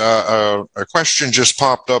 but a question just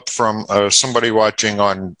popped up from somebody watching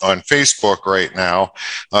on Facebook right now.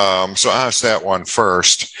 So I'll ask that one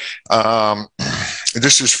first.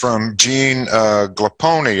 This is from Gene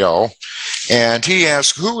Glaponio, and he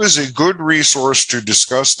asks, who is a good resource to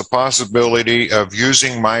discuss the possibility of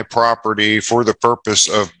using my property for the purpose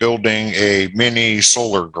of building a mini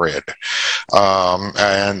solar grid?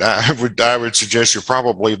 And I would suggest you're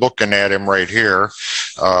probably looking at him right here.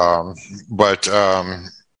 But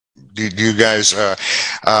do you guys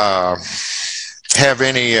have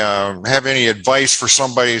any advice for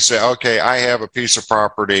somebody to say, okay, I have a piece of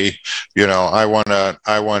property, you know, I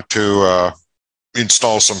want to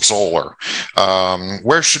install some solar.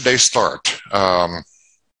 Where should they start?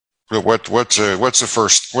 What's the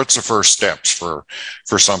first steps for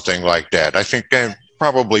something like that? I think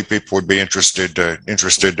probably people would be interested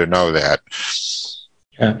to know that.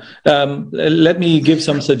 Yeah. Let me give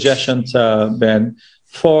some suggestions, Ben.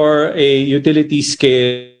 For a utility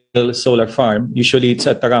scale solar farm, usually it's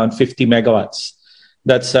at around 50 megawatts.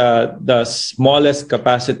 That's the smallest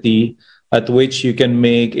capacity at which you can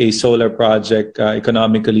make a solar project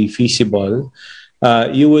economically feasible.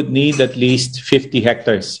 you would need at least 50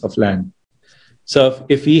 hectares of land. So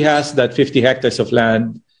if he has that 50 hectares of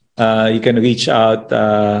land, you can reach out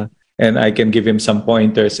and I can give him some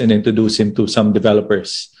pointers and introduce him to some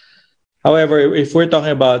developers. However, if we're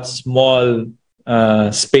talking about small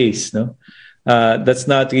space, that's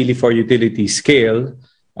not really for utility scale.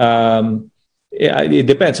 It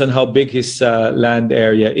depends on how big his land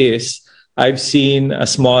area is. I've seen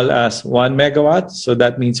as small as 1 megawatt, so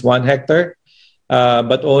that means 1 hectare,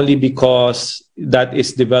 but only because that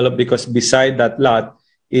is developed because beside that lot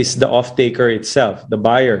is the off-taker itself, the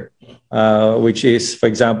buyer, which is, for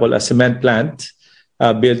example, a cement plant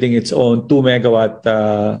building its own 2 megawatt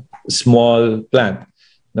small plant.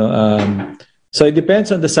 So it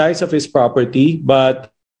depends on the size of his property,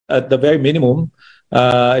 but at the very minimum,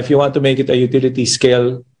 if you want to make it a utility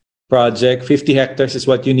scale project, 50 hectares is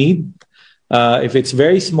what you need. If it's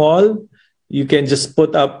very small, you can just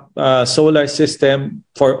put up a solar system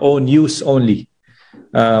for own use only,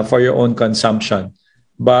 for your own consumption.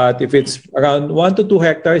 But if it's around 1 to 2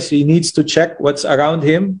 hectares, he needs to check what's around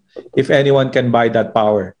him, if anyone can buy that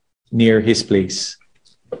power near his place.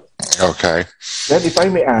 Okay. Then if I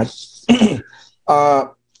may add,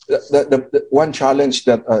 the one challenge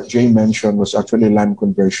that Jay mentioned was actually land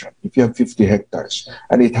conversion. If you have 50 hectares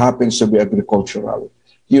and it happens to be agricultural,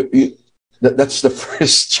 that's the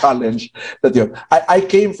first challenge that you have. I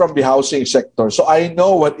came from the housing sector, so I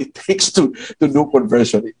know what it takes to do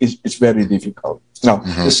conversion. It's very difficult. Now,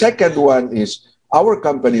 the second one is our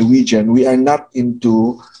company, WeGen. We are not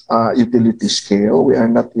into utility scale. We are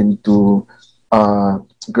not into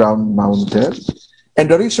ground mounted. And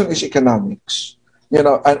the reason is economics.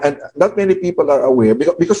 And not many people are aware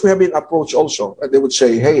because we have been approached also. They would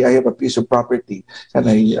say, hey, I have a piece of property and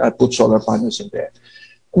I put solar panels in there.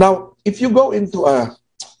 Now, if you go into a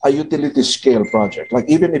utility scale project, like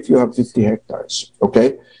even if you have 50 hectares,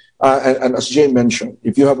 okay, and as Jay mentioned,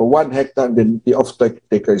 if you have a 1 hectare and then the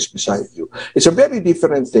off-taker is beside you, it's a very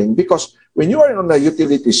different thing because when you are on a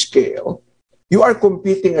utility scale, you are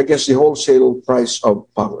competing against the wholesale price of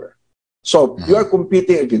power. So you are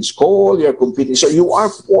competing against coal, you are competing, so you are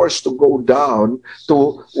forced to go down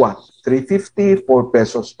to what? 350, 4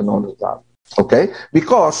 pesos and all of that, okay?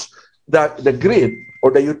 Because the grid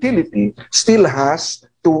or the utility still has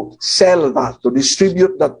to sell that, to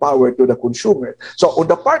distribute that power to the consumer. So on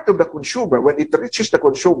the part of the consumer, when it reaches the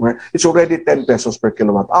consumer, it's already 10 pesos per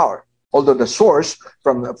kilowatt hour. Although the source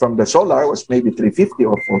from the solar was maybe 350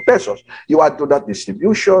 or 4 pesos. You add to that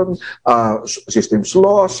distribution, systems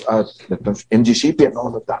loss, NGCP and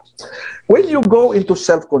all of that. When you go into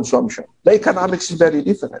self-consumption, the economics is very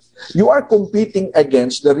different. You are competing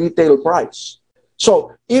against the retail price.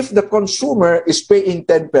 So if the consumer is paying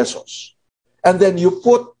 10 pesos, and then you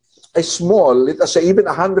put a small, let us say even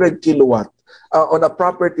 100 kilowatt on a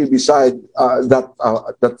property beside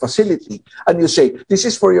that facility, and you say, this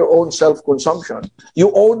is for your own self-consumption.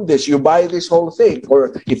 You own this, you buy this whole thing,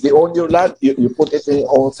 or if they own your land, you put it in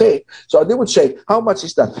your own thing. So they would say, how much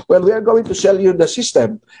is that? Well, we are going to sell you the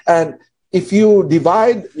system, and if you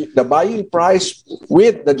divide the buying price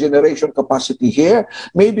with the generation capacity here,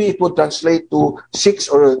 maybe it would translate to 6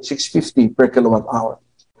 or 6.50 per kilowatt hour.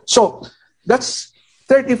 So that's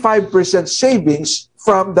 35% savings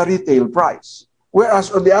from the retail price.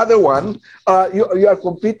 Whereas on the other one, you are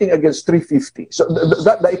competing against 350. So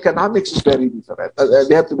the economics is very different.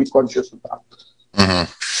 They have to be conscious of that.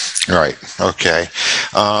 Mm-hmm. Right. Okay.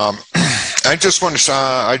 I just want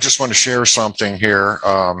to share something here.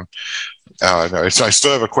 I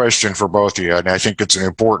still have a question for both of you, and I think it's an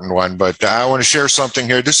important one, but I want to share something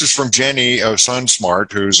here. This is from Jenny of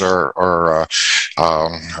SunSmart, who's our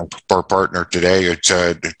partner today.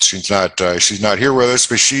 She's not here with us,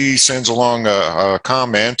 but she sends along a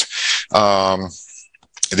comment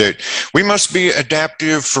that we must be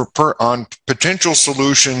adaptive on potential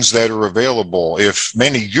solutions that are available. If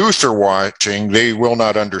many youth are watching, they will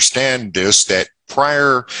not understand this, that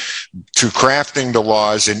prior to crafting the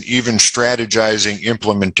laws and even strategizing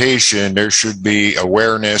implementation, there should be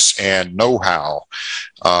awareness and know-how.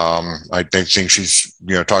 I think she's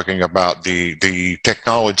talking about the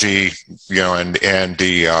technology, and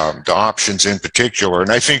the options in particular,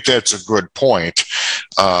 and I think that's a good point.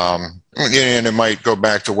 And it might go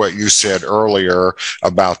back to what you said earlier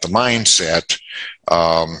about the mindset.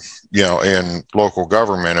 In local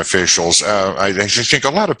government officials, I think a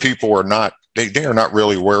lot of people are not. They are not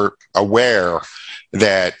really aware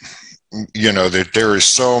that that there is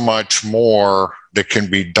so much more that can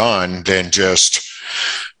be done than just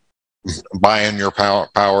buying your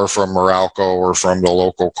power from Meralco or from the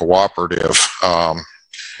local cooperative.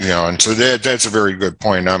 and so that's a very good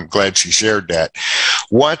point. I'm glad she shared that.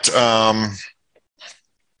 What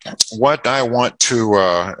I want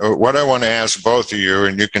to ask both of you,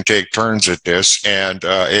 and you can take turns at this, and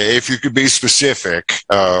if you could be specific,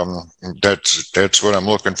 that's what I'm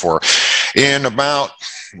looking for. In about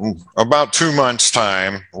 2 months'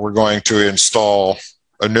 time, we're going to install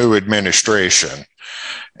a new administration.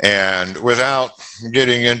 And without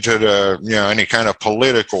getting into the any kind of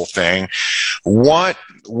political thing, what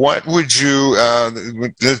would you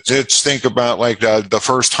let's think about like the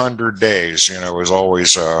first 100 days? Is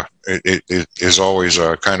always it is always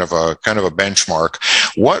a kind of a benchmark.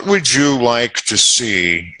 What would you like to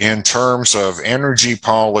see in terms of energy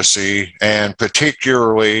policy, and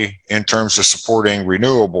particularly in terms of supporting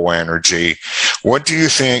renewable energy? What do you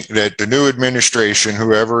think that the new administration,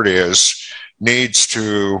 whoever it is, needs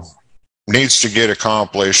to get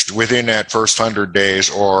accomplished within that first 100 days,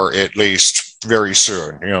 or at least very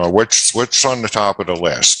soon? What's on the top of the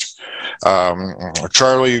list?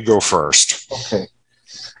 Charlie, you go first. Okay.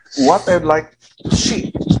 What I'd like to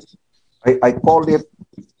see, I call it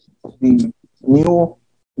the new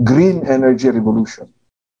green energy revolution.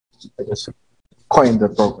 I just coined the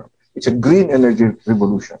program. It's a green energy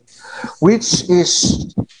revolution, which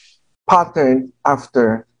is patterned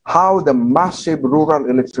after how the massive rural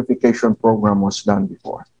electrification program was done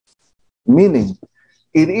before. Meaning,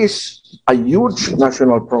 it is a huge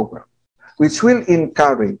national program which will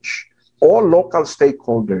encourage all local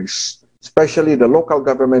stakeholders, especially the local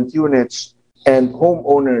government units and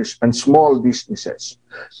homeowners and small businesses,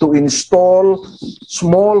 to install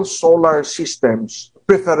small solar systems,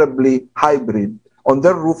 preferably hybrid, on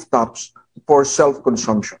their rooftops for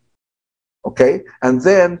self-consumption. Okay? And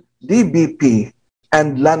then DBP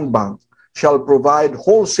and Land Bank shall provide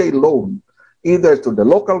wholesale loan either to the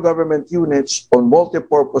local government units or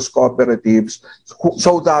multi-purpose cooperatives,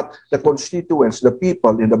 so that the constituents, the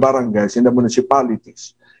people in the barangays, in the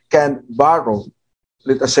municipalities, can borrow,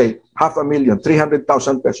 let us say, 500,000,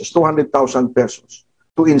 300,000 pesos, 200,000 pesos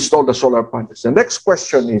to install the solar panels. The next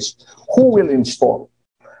question is, who will install?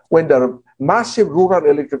 When the massive rural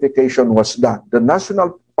electrification was done, the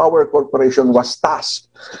National Power Corporation was tasked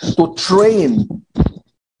to train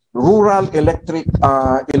rural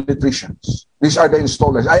electricians. These are the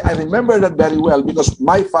installers. I remember that very well because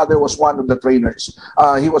my father was one of the trainers.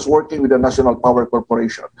 He was working with the National Power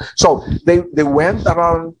Corporation. So they went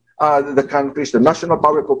around the countries, the National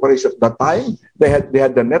Power Corporation at that time, they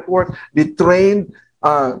had the network. They trained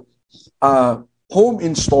home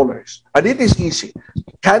installers. And it is easy.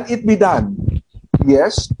 Can it be done?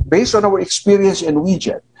 Yes. Based on our experience in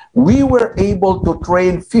WeGen, we were able to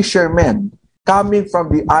train fishermen coming from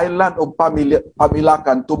the island of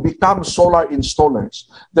Pamilacan to become solar installers.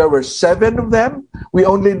 There were 7 of them. We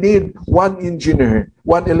only need 1 engineer,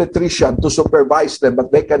 1 electrician to supervise them,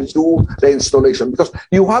 but they can do the installation, because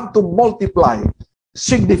you have to multiply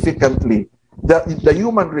significantly the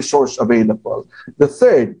human resource available. The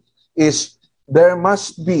third is there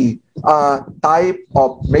must be a type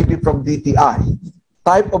of, maybe from DTI,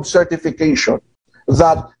 type of certification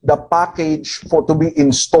that the package to be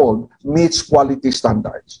installed meets quality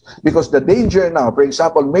standards. Because the danger now, for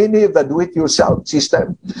example, many of the do-it-yourself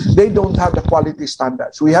system, they don't have the quality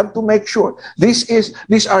standards. We have to make sure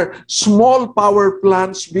these are small power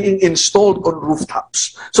plants being installed on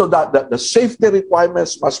rooftops, so that the safety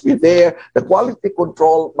requirements must be there, the quality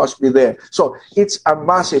control must be there. So it's a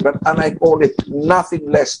massive, and I call it nothing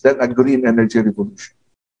less than a green energy revolution.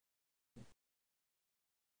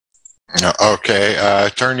 Okay,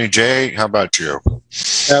 Attorney Jay, how about you?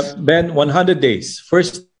 Ben, 100 days.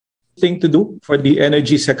 First thing to do for the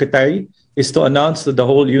Energy Secretary is to announce to the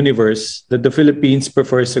whole universe that the Philippines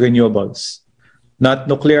prefers renewables. Not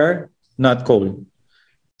nuclear, not coal.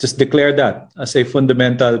 Just declare that as a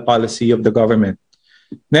fundamental policy of the government.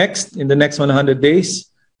 Next, in the next 100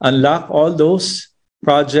 days, unlock all those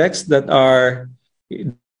projects that are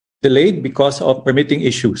delayed because of permitting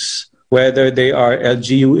issues, whether they are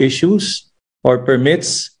LGU issues or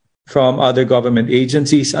permits from other government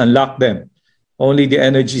agencies. Unlock them. Only the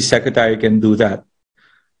Energy Secretary can do that.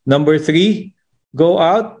 Number 3, go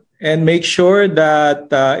out and make sure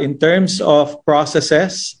that in terms of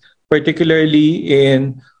processes, particularly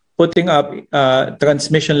in putting up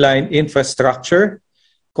transmission line infrastructure,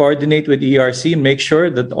 coordinate with ERC and make sure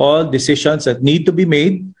that all decisions that need to be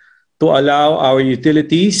made to allow our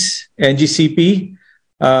utilities, NGCP,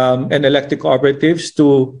 and electric cooperatives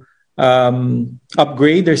to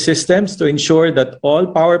upgrade their systems to ensure that all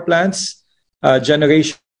power plants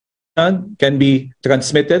generation can be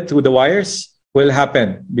transmitted through the wires will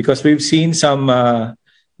happen, because we've seen some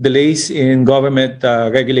delays in government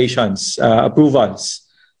regulations, approvals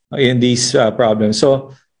in these problems.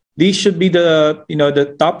 So these should be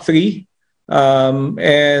the top three,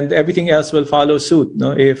 and everything else will follow suit.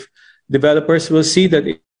 If developers will see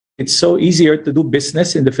that it's so easier to do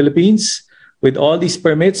business in the Philippines with all these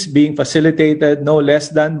permits being facilitated no less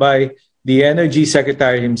than by the Energy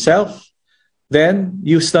Secretary himself, then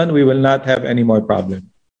Houston, we will not have any more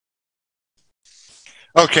problem.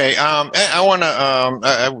 Okay, I want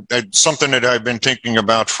to something that I've been thinking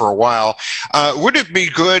about for a while. Would it be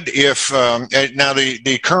good if now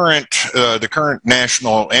the current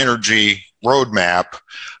national energy roadmap,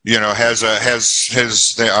 has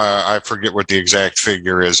I forget what the exact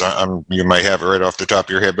figure is. You might have it right off the top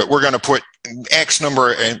of your head, but we're going to put X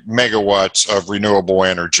number of megawatts of renewable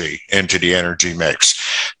energy into the energy mix.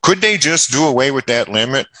 Could they just do away with that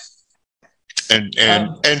limit?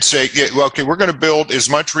 And say, yeah, well, okay, we're going to build as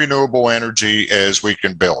much renewable energy as we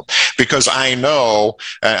can build, because I know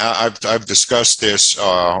I've discussed this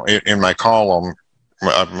in my column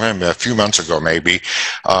a few months ago, maybe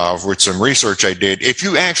with some research I did. If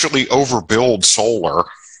you actually overbuild solar,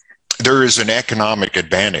 there is an economic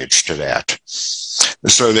advantage to that.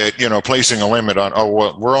 So that placing a limit on,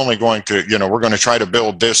 well, we're only going to we're going to try to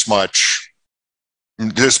build this much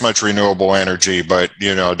renewable energy, but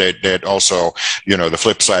that also the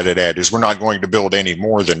flip side of that is we're not going to build any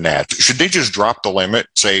more than that. Should they just drop the limit,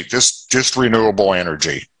 say just renewable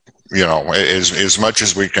energy, as much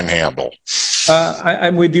as we can handle?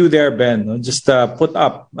 I'm with you there, Ben. Just put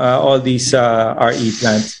up all these RE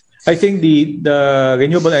plants. I think the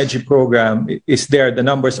renewable energy program is there. The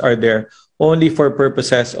numbers are there only for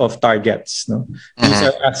purposes of targets. These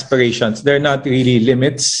are aspirations. They're not really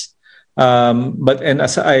limits. But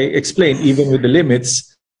as I explained, even with the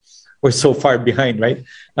limits, we're so far behind, right?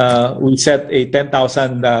 We set a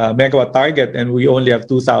 10,000 megawatt target, and we only have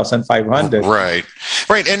 2,500. Right.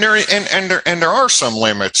 And there are some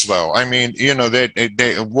limits, though. I mean, they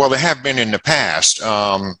have been in the past.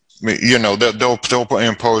 They'll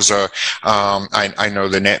impose a. I know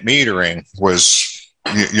the net metering was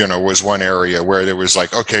one area where there was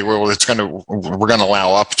like, okay, well, we're gonna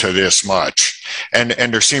allow up to this much, and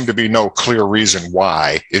there seemed to be no clear reason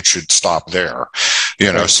why it should stop there,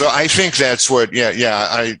 Right. So I think that's what,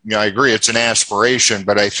 I agree. It's an aspiration,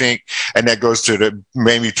 but I think, and that goes to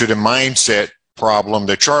maybe to the mindset problem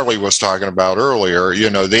that Charlie was talking about earlier.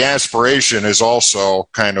 The aspiration is also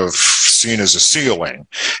kind of seen as a ceiling,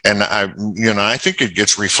 and I think it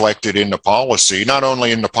gets reflected in the policy, not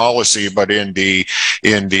only in the policy but in the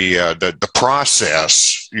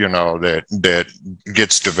process, that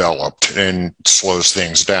gets developed and slows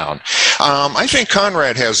things down. I think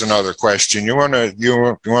Conrad has another question. You want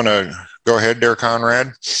to go ahead there,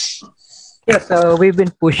 Conrad? Yes, we've been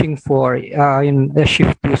pushing for in the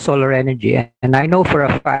shift to solar energy, and I know for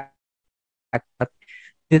a fact that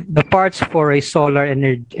the parts for a solar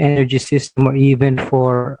energy system, or even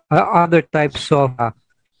for other types of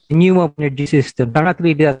renewable energy systems, are not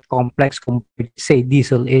really that complex compared to, say,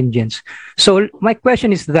 diesel engines. So my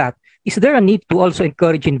question is that, is there a need to also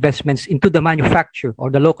encourage investments into the manufacture or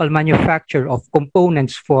the local manufacture of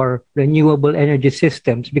components for renewable energy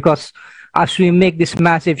systems? Because as we make this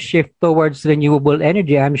massive shift towards renewable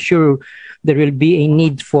energy, I'm sure there will be a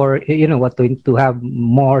need for, to have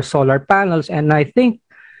more solar panels. And I think,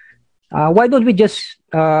 why don't we just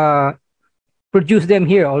produce them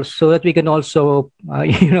here also, that we can also,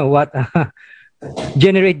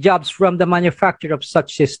 generate jobs from the manufacture of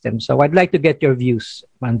such systems? So I'd like to get your views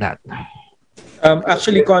on that.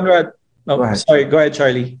 Actually, Conrad, go ahead,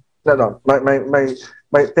 Charlie. No.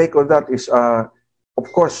 My take on that is,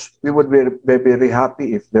 of course, we would be very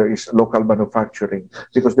happy if there is local manufacturing,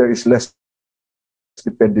 because there is less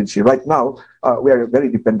dependency. Right now, we are very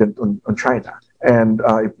dependent on China. And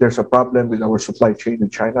if there's a problem with our supply chain in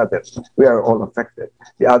China, then we are all affected.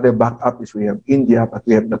 The other backup is we have India, but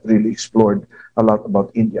we have not really explored a lot about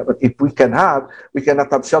India. But if we cannot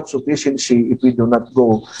have self-sufficiency if we do not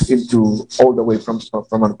go into all the way from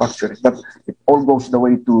manufacturing. But it all goes the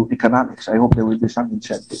way to economics. I hope there will be some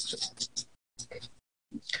incentives.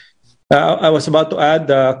 I was about to add,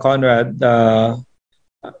 Conrad,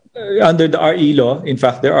 under the RE law, in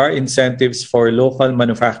fact, there are incentives for local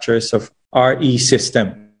manufacturers of RE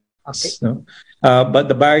systems. Okay. But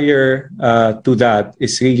the barrier to that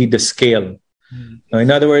is really the scale.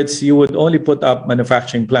 In other words, you would only put up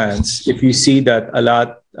manufacturing plants if you see that a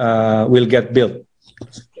lot will get built.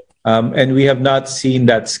 And we have not seen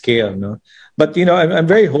that scale. But, I'm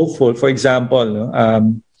very hopeful. For example,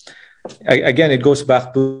 again, it goes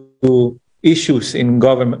back to issues in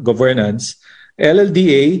governance.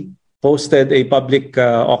 LLDA posted a public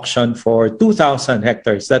auction for 2,000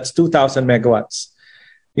 hectares. That's 2,000 megawatts.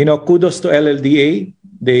 You know, kudos to LLDA.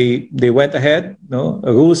 They went ahead. No,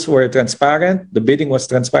 rules were transparent. The bidding was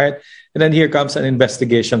transparent. And then here comes an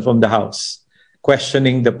investigation from the House,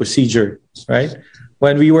 questioning the procedure. Right?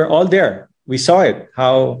 When we were all there, we saw it.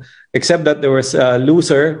 How, except that there was a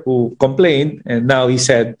loser who complained, and now he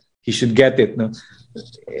said he should get it. No?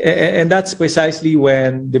 And that's precisely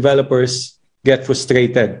when developers get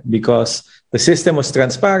frustrated because the system was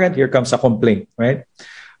transparent. Here comes a complaint, right?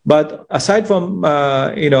 But aside from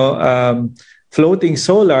floating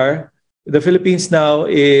solar, the Philippines now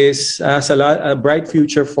has a bright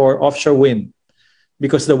future for offshore wind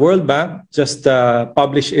because the World Bank just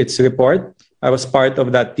published its report. I was part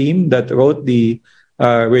of that team that wrote the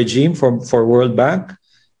regime for World Bank,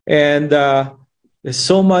 and there's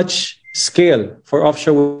so much scale for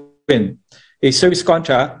offshore wind. A service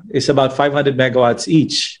contract is about 500 megawatts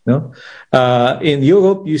each. No? In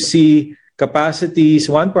Europe, you see capacities,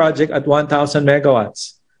 one project at 1,000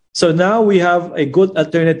 megawatts. So now we have a good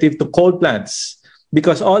alternative to coal plants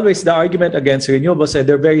because always the argument against renewables is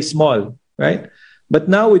they're very small, right? But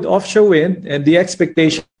now with offshore wind, and the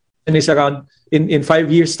expectation is around in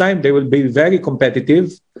 5 years' time, they will be very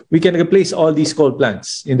competitive. We can replace all these coal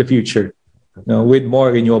plants in the future, with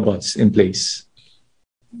more renewables in place.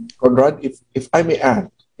 Conrad, if I may add,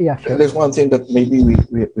 yeah, sure. There's one thing that maybe we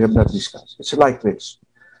have not discussed. It's like this.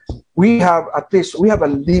 We have a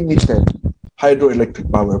limited hydroelectric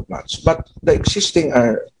power plants, but the existing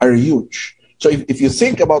are huge. So if you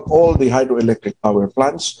think about all the hydroelectric power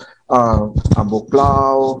plants,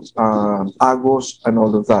 Ambuclao, Agos, and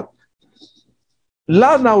all of that,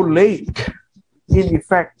 Lanao Lake, in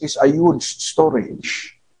effect, is a huge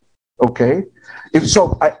storage. Okay,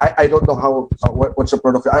 I don't know what's the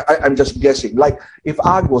product. I'm just guessing. Like if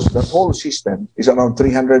Agos, the whole system is around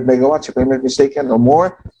 300 megawatts, if I'm not mistaken, or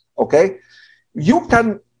more. Okay, you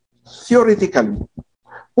can theoretically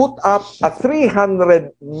put up a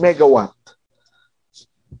 300 megawatt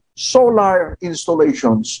solar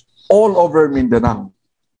installations all over Mindanao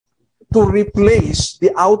to replace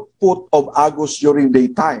the output of Agos during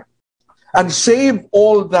daytime and save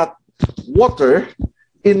all that water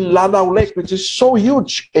in Lanao Lake, which is so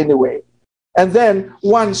huge anyway. And then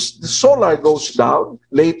once the solar goes down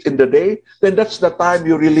late in the day, then that's the time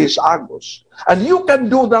you release Agos. And you can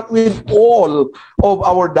do that with all of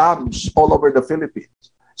our dams all over the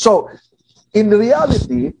Philippines. So in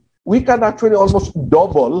reality, we can actually almost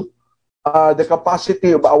double the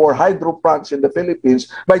capacity of our hydro plants in the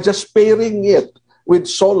Philippines by just pairing it with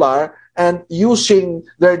solar and using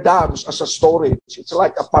their dams as a storage. It's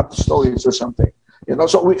like a pumped storage or something.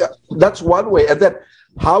 So that's one way. And then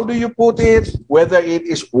how do you put it? Whether it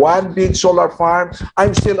is one big solar farm,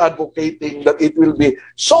 I'm still advocating that it will be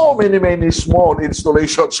so many small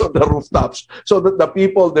installations on the rooftops so that the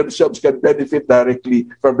people themselves can benefit directly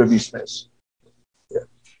from the business. Yeah.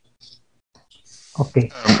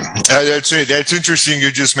 Okay. That's interesting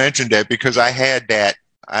you just mentioned that because I had that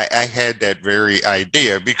very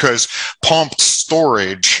idea because pumped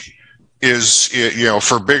storage is,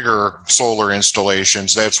 for bigger solar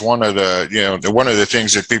installations, that's one of the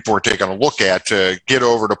things that people are taking a look at to get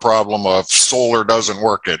over the problem of solar doesn't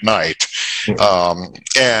work at night.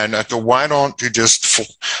 And why don't you just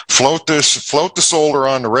float the solar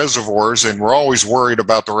on the reservoirs? And we're always worried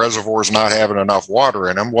about the reservoirs not having enough water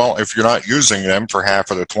in them. Well, if you're not using them for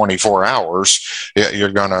half of the 24 hours,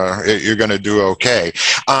 you're gonna do okay.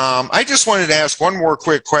 I just wanted to ask one more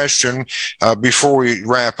quick question before we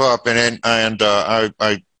wrap up, and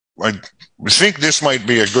I think this might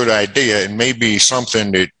be a good idea and maybe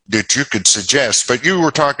something that you could suggest. But you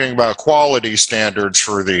were talking about quality standards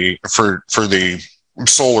for the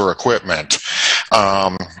solar equipment,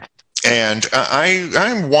 and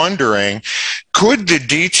I'm wondering, could the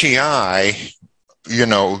DTI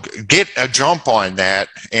get a jump on that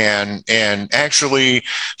and actually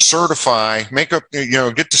certify, get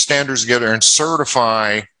the standards together and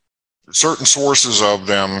certify certain sources of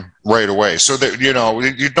them right away so that, you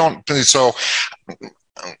don't, so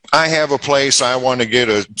I have a place, I want to get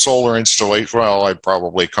a solar installation. Well, I'd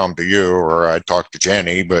probably come to you or I'd talk to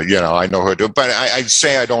Jenny, but I know who to do. But I'd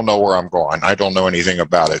say I don't know where I'm going. I don't know anything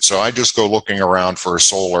about it. So I just go looking around for a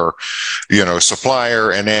solar,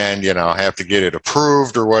 supplier, and then, have to get it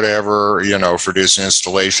approved or whatever, for this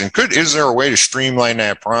installation. Is there a way to streamline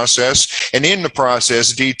that process? And in the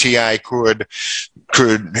process, DTI could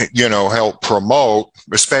help promote,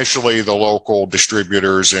 especially the local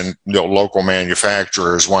distributors and local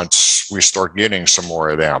manufacturers once we start getting some more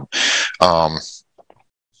of them.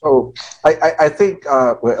 So I think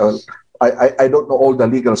I don't know all the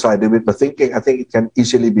legal side of it, but I think it can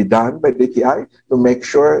easily be done by DTI to make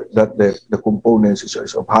sure that the components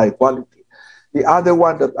is of high quality. The other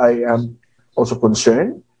one that I am also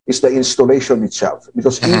concerned is the installation itself,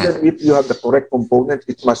 because even if you have the correct component,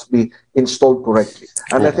 it must be installed correctly.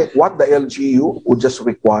 And I think what the LGU would just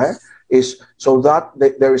require is so that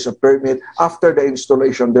there is a permit. After the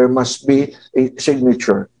installation, there must be a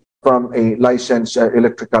signature from a licensed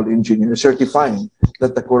electrical engineer certifying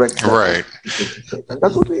that the correct right. And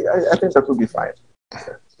that would be, I think that would be fine.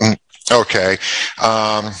 Okay.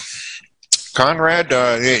 Conrad,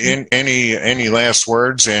 any last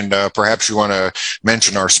words, and perhaps you want to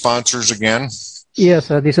mention our sponsors again? Yes,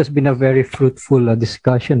 this has been a very fruitful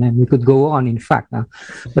discussion, and we could go on, in fact,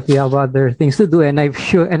 but we have other things to do, and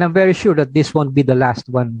I'm very sure that this won't be the last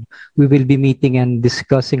one. We will be meeting and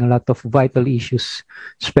discussing a lot of vital issues,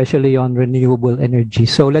 especially on renewable energy.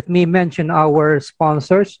 So let me mention our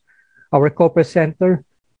sponsors, our co-presenter,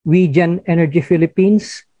 WeGen Energy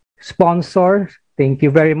Philippines, sponsor. Thank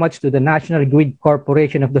you very much to the National Grid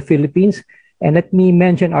Corporation of the Philippines, and let me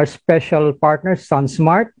mention our special partners,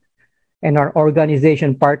 SunSmart, and our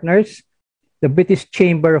organization partners, the British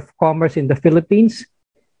Chamber of Commerce in the Philippines,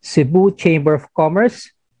 Cebu Chamber of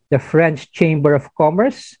Commerce, the French Chamber of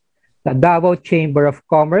Commerce, the Davao Chamber of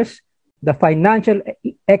Commerce, the Financial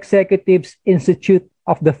Executives Institute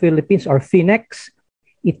of the Philippines, or FINEX,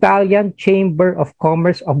 Italian Chamber of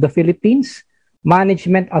Commerce of the Philippines,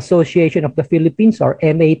 Management Association of the Philippines, or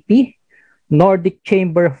MAP, Nordic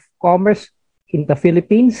Chamber of Commerce in the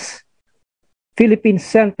Philippines, Philippine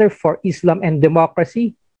Center for Islam and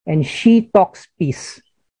Democracy, and She Talks Peace.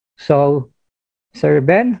 So, Sir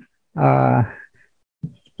Ben,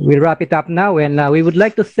 we'll wrap it up now, and we would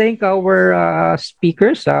like to thank our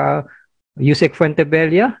speakers, Yusek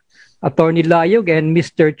Fuentebella, Attorney Layug, and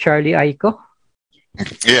Mr. Charlie Aiko.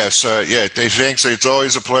 Yes, thanks. It's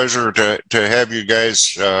always a pleasure to have you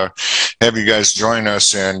guys join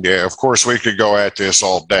us, and of course we could go at this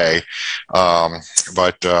all day,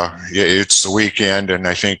 but it's the weekend, and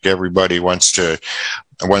I think everybody wants to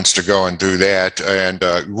go and do that. And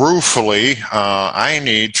ruefully, I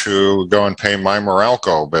need to go and pay my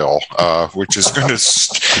Meralco bill, which is going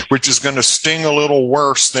to sting a little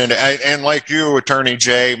worse than. And like you, Attorney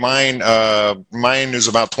Jay, mine is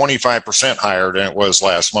about 25% higher than it was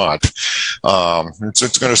last month.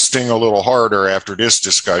 It's going to sting a little harder after this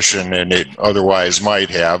discussion than it otherwise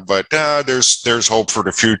might have. But there's hope for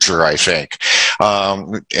the future, I think.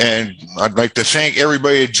 And I'd like to thank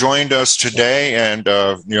everybody who joined us today, and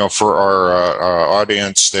for our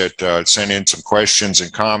audience that sent in some questions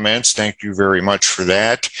and comments. Thank you very much for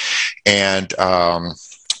that. And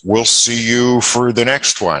we'll see you for the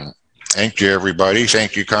next one. Thank you, everybody.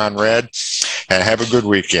 Thank you, Conrad. And have a good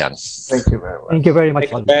weekend. Thank you very much. Thank you very much.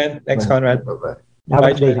 Thanks, Ben. Thanks, Conrad. Bye-bye. Have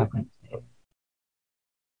a good day.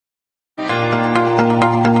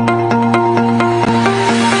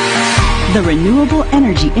 The renewable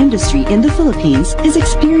energy industry in the Philippines is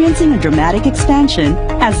experiencing a dramatic expansion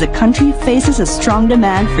as the country faces a strong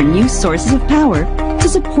demand for new sources of power to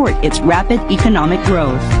support its rapid economic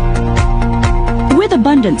growth. With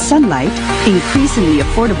abundant sunlight, increasingly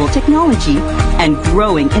affordable technology, and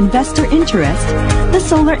growing investor interest, the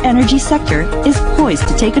solar energy sector is poised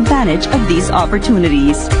to take advantage of these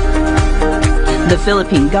opportunities. The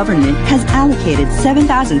Philippine government has allocated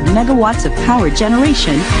 7,000 megawatts of power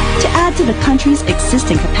generation to add to the country's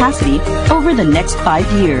existing capacity over the next 5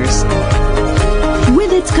 years.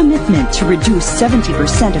 With its commitment to reduce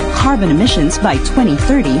 70% of carbon emissions by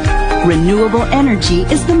 2030, renewable energy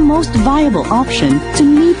is the most viable option to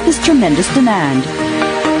meet this tremendous demand.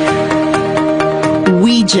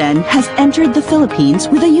 WeGen has entered the Philippines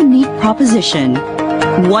with a unique proposition,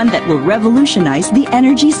 one that will revolutionize the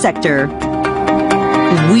energy sector.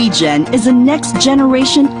 WeGen is a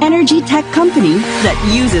next-generation energy tech company that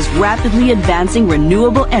uses rapidly advancing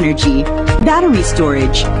renewable energy, battery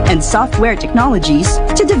storage, and software technologies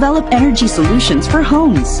to develop energy solutions for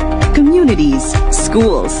homes, communities,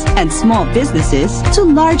 schools, and small businesses to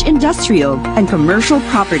large industrial and commercial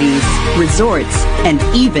properties, resorts, and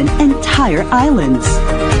even entire islands.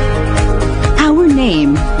 Our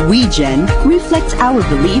name, WeGen, reflects our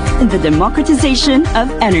belief in the democratization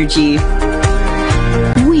of energy.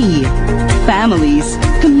 We, families,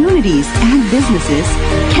 communities, and businesses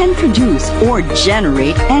can produce or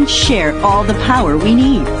generate and share all the power we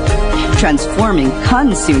need, transforming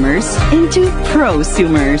consumers into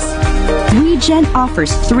prosumers. WeGen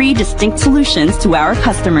offers 3 distinct solutions to our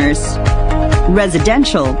customers: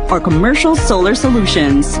 residential or commercial solar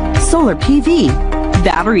solutions, solar PV,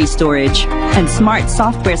 battery storage, and smart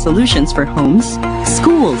software solutions for homes,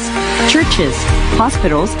 schools, churches,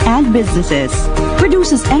 hospitals, and businesses,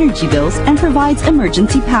 reduces energy bills and provides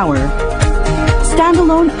emergency power.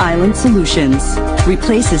 Standalone Island Solutions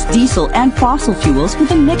replaces diesel and fossil fuels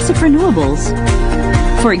with a mix of renewables.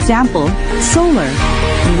 For example, solar,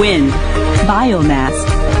 wind, biomass,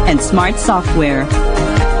 and smart software.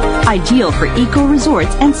 Ideal for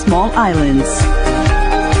eco-resorts and small islands.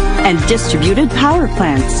 And distributed power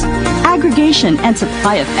plants. Aggregation and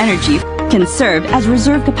supply of energy can serve as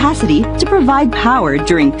reserve capacity to provide power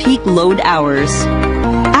during peak load hours.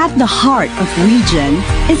 At the heart of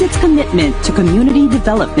WeGen is its commitment to community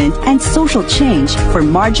development and social change for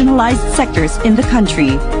marginalized sectors in the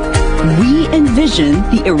country. We envision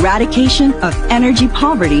the eradication of energy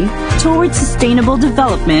poverty towards sustainable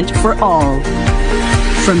development for all.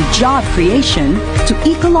 From job creation to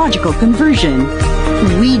ecological conversion,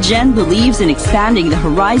 WeGen believes in expanding the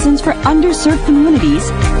horizons for underserved communities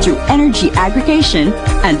through energy aggregation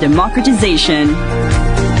and democratization.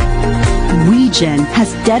 WeGen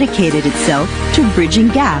has dedicated itself to bridging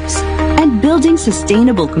gaps and building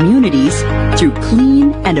sustainable communities through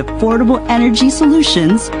clean and affordable energy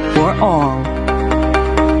solutions for all.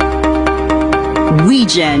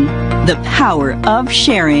 WeGen, the power of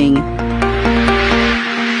sharing.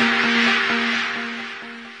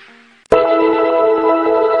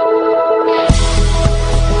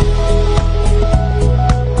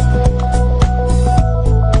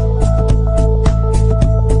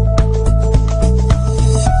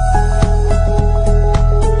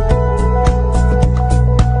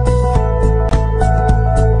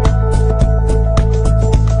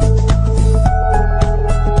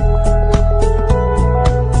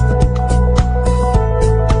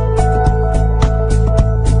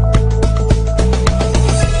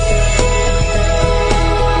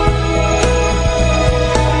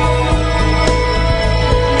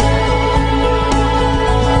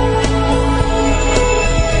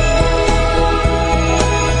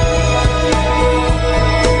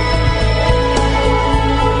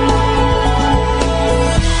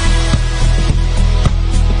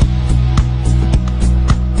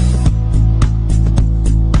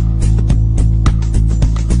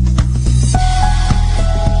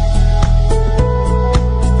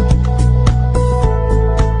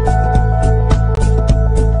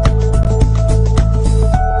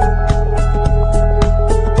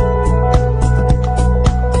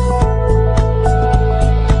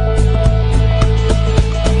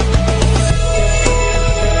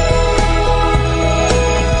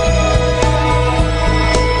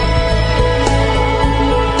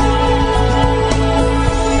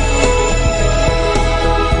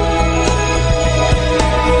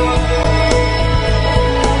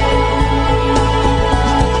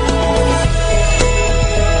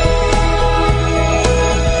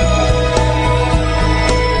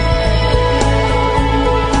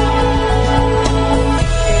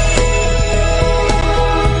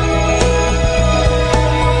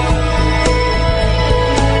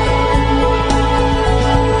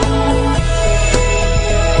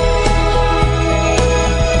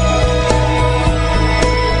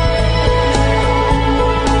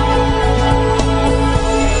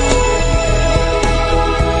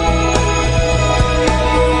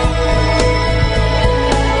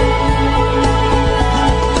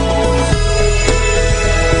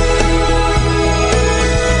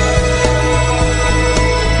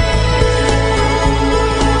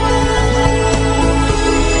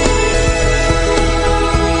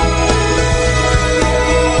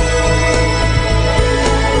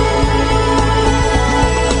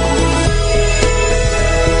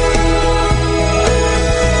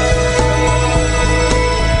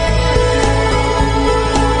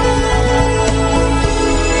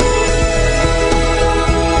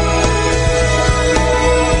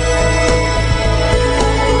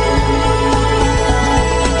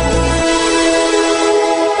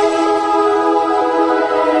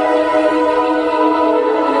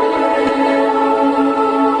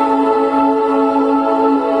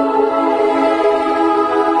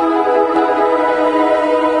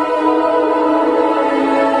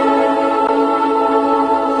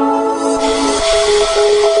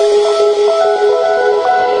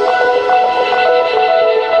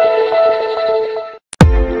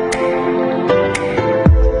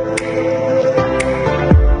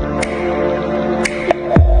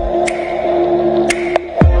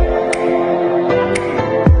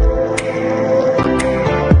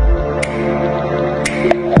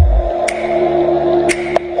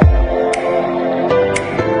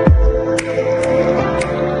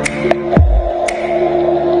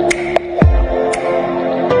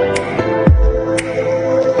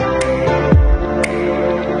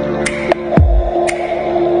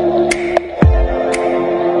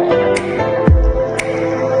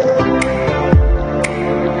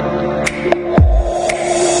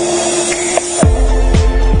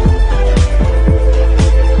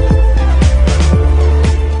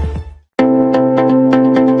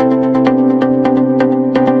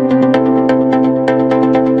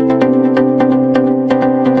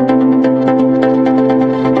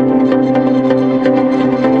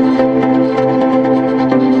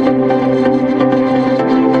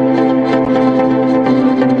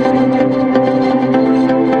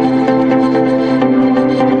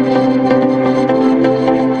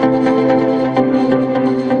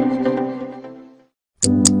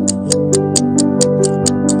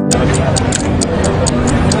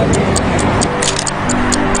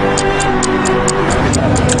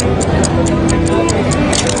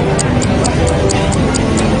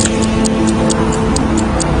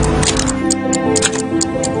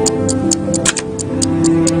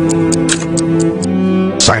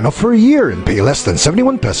 enough for a year and pay less than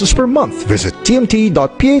 71 pesos per month. Visit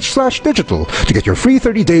tmt.ph/digital to get your free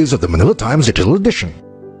 30 days of the Manila Times Digital Edition.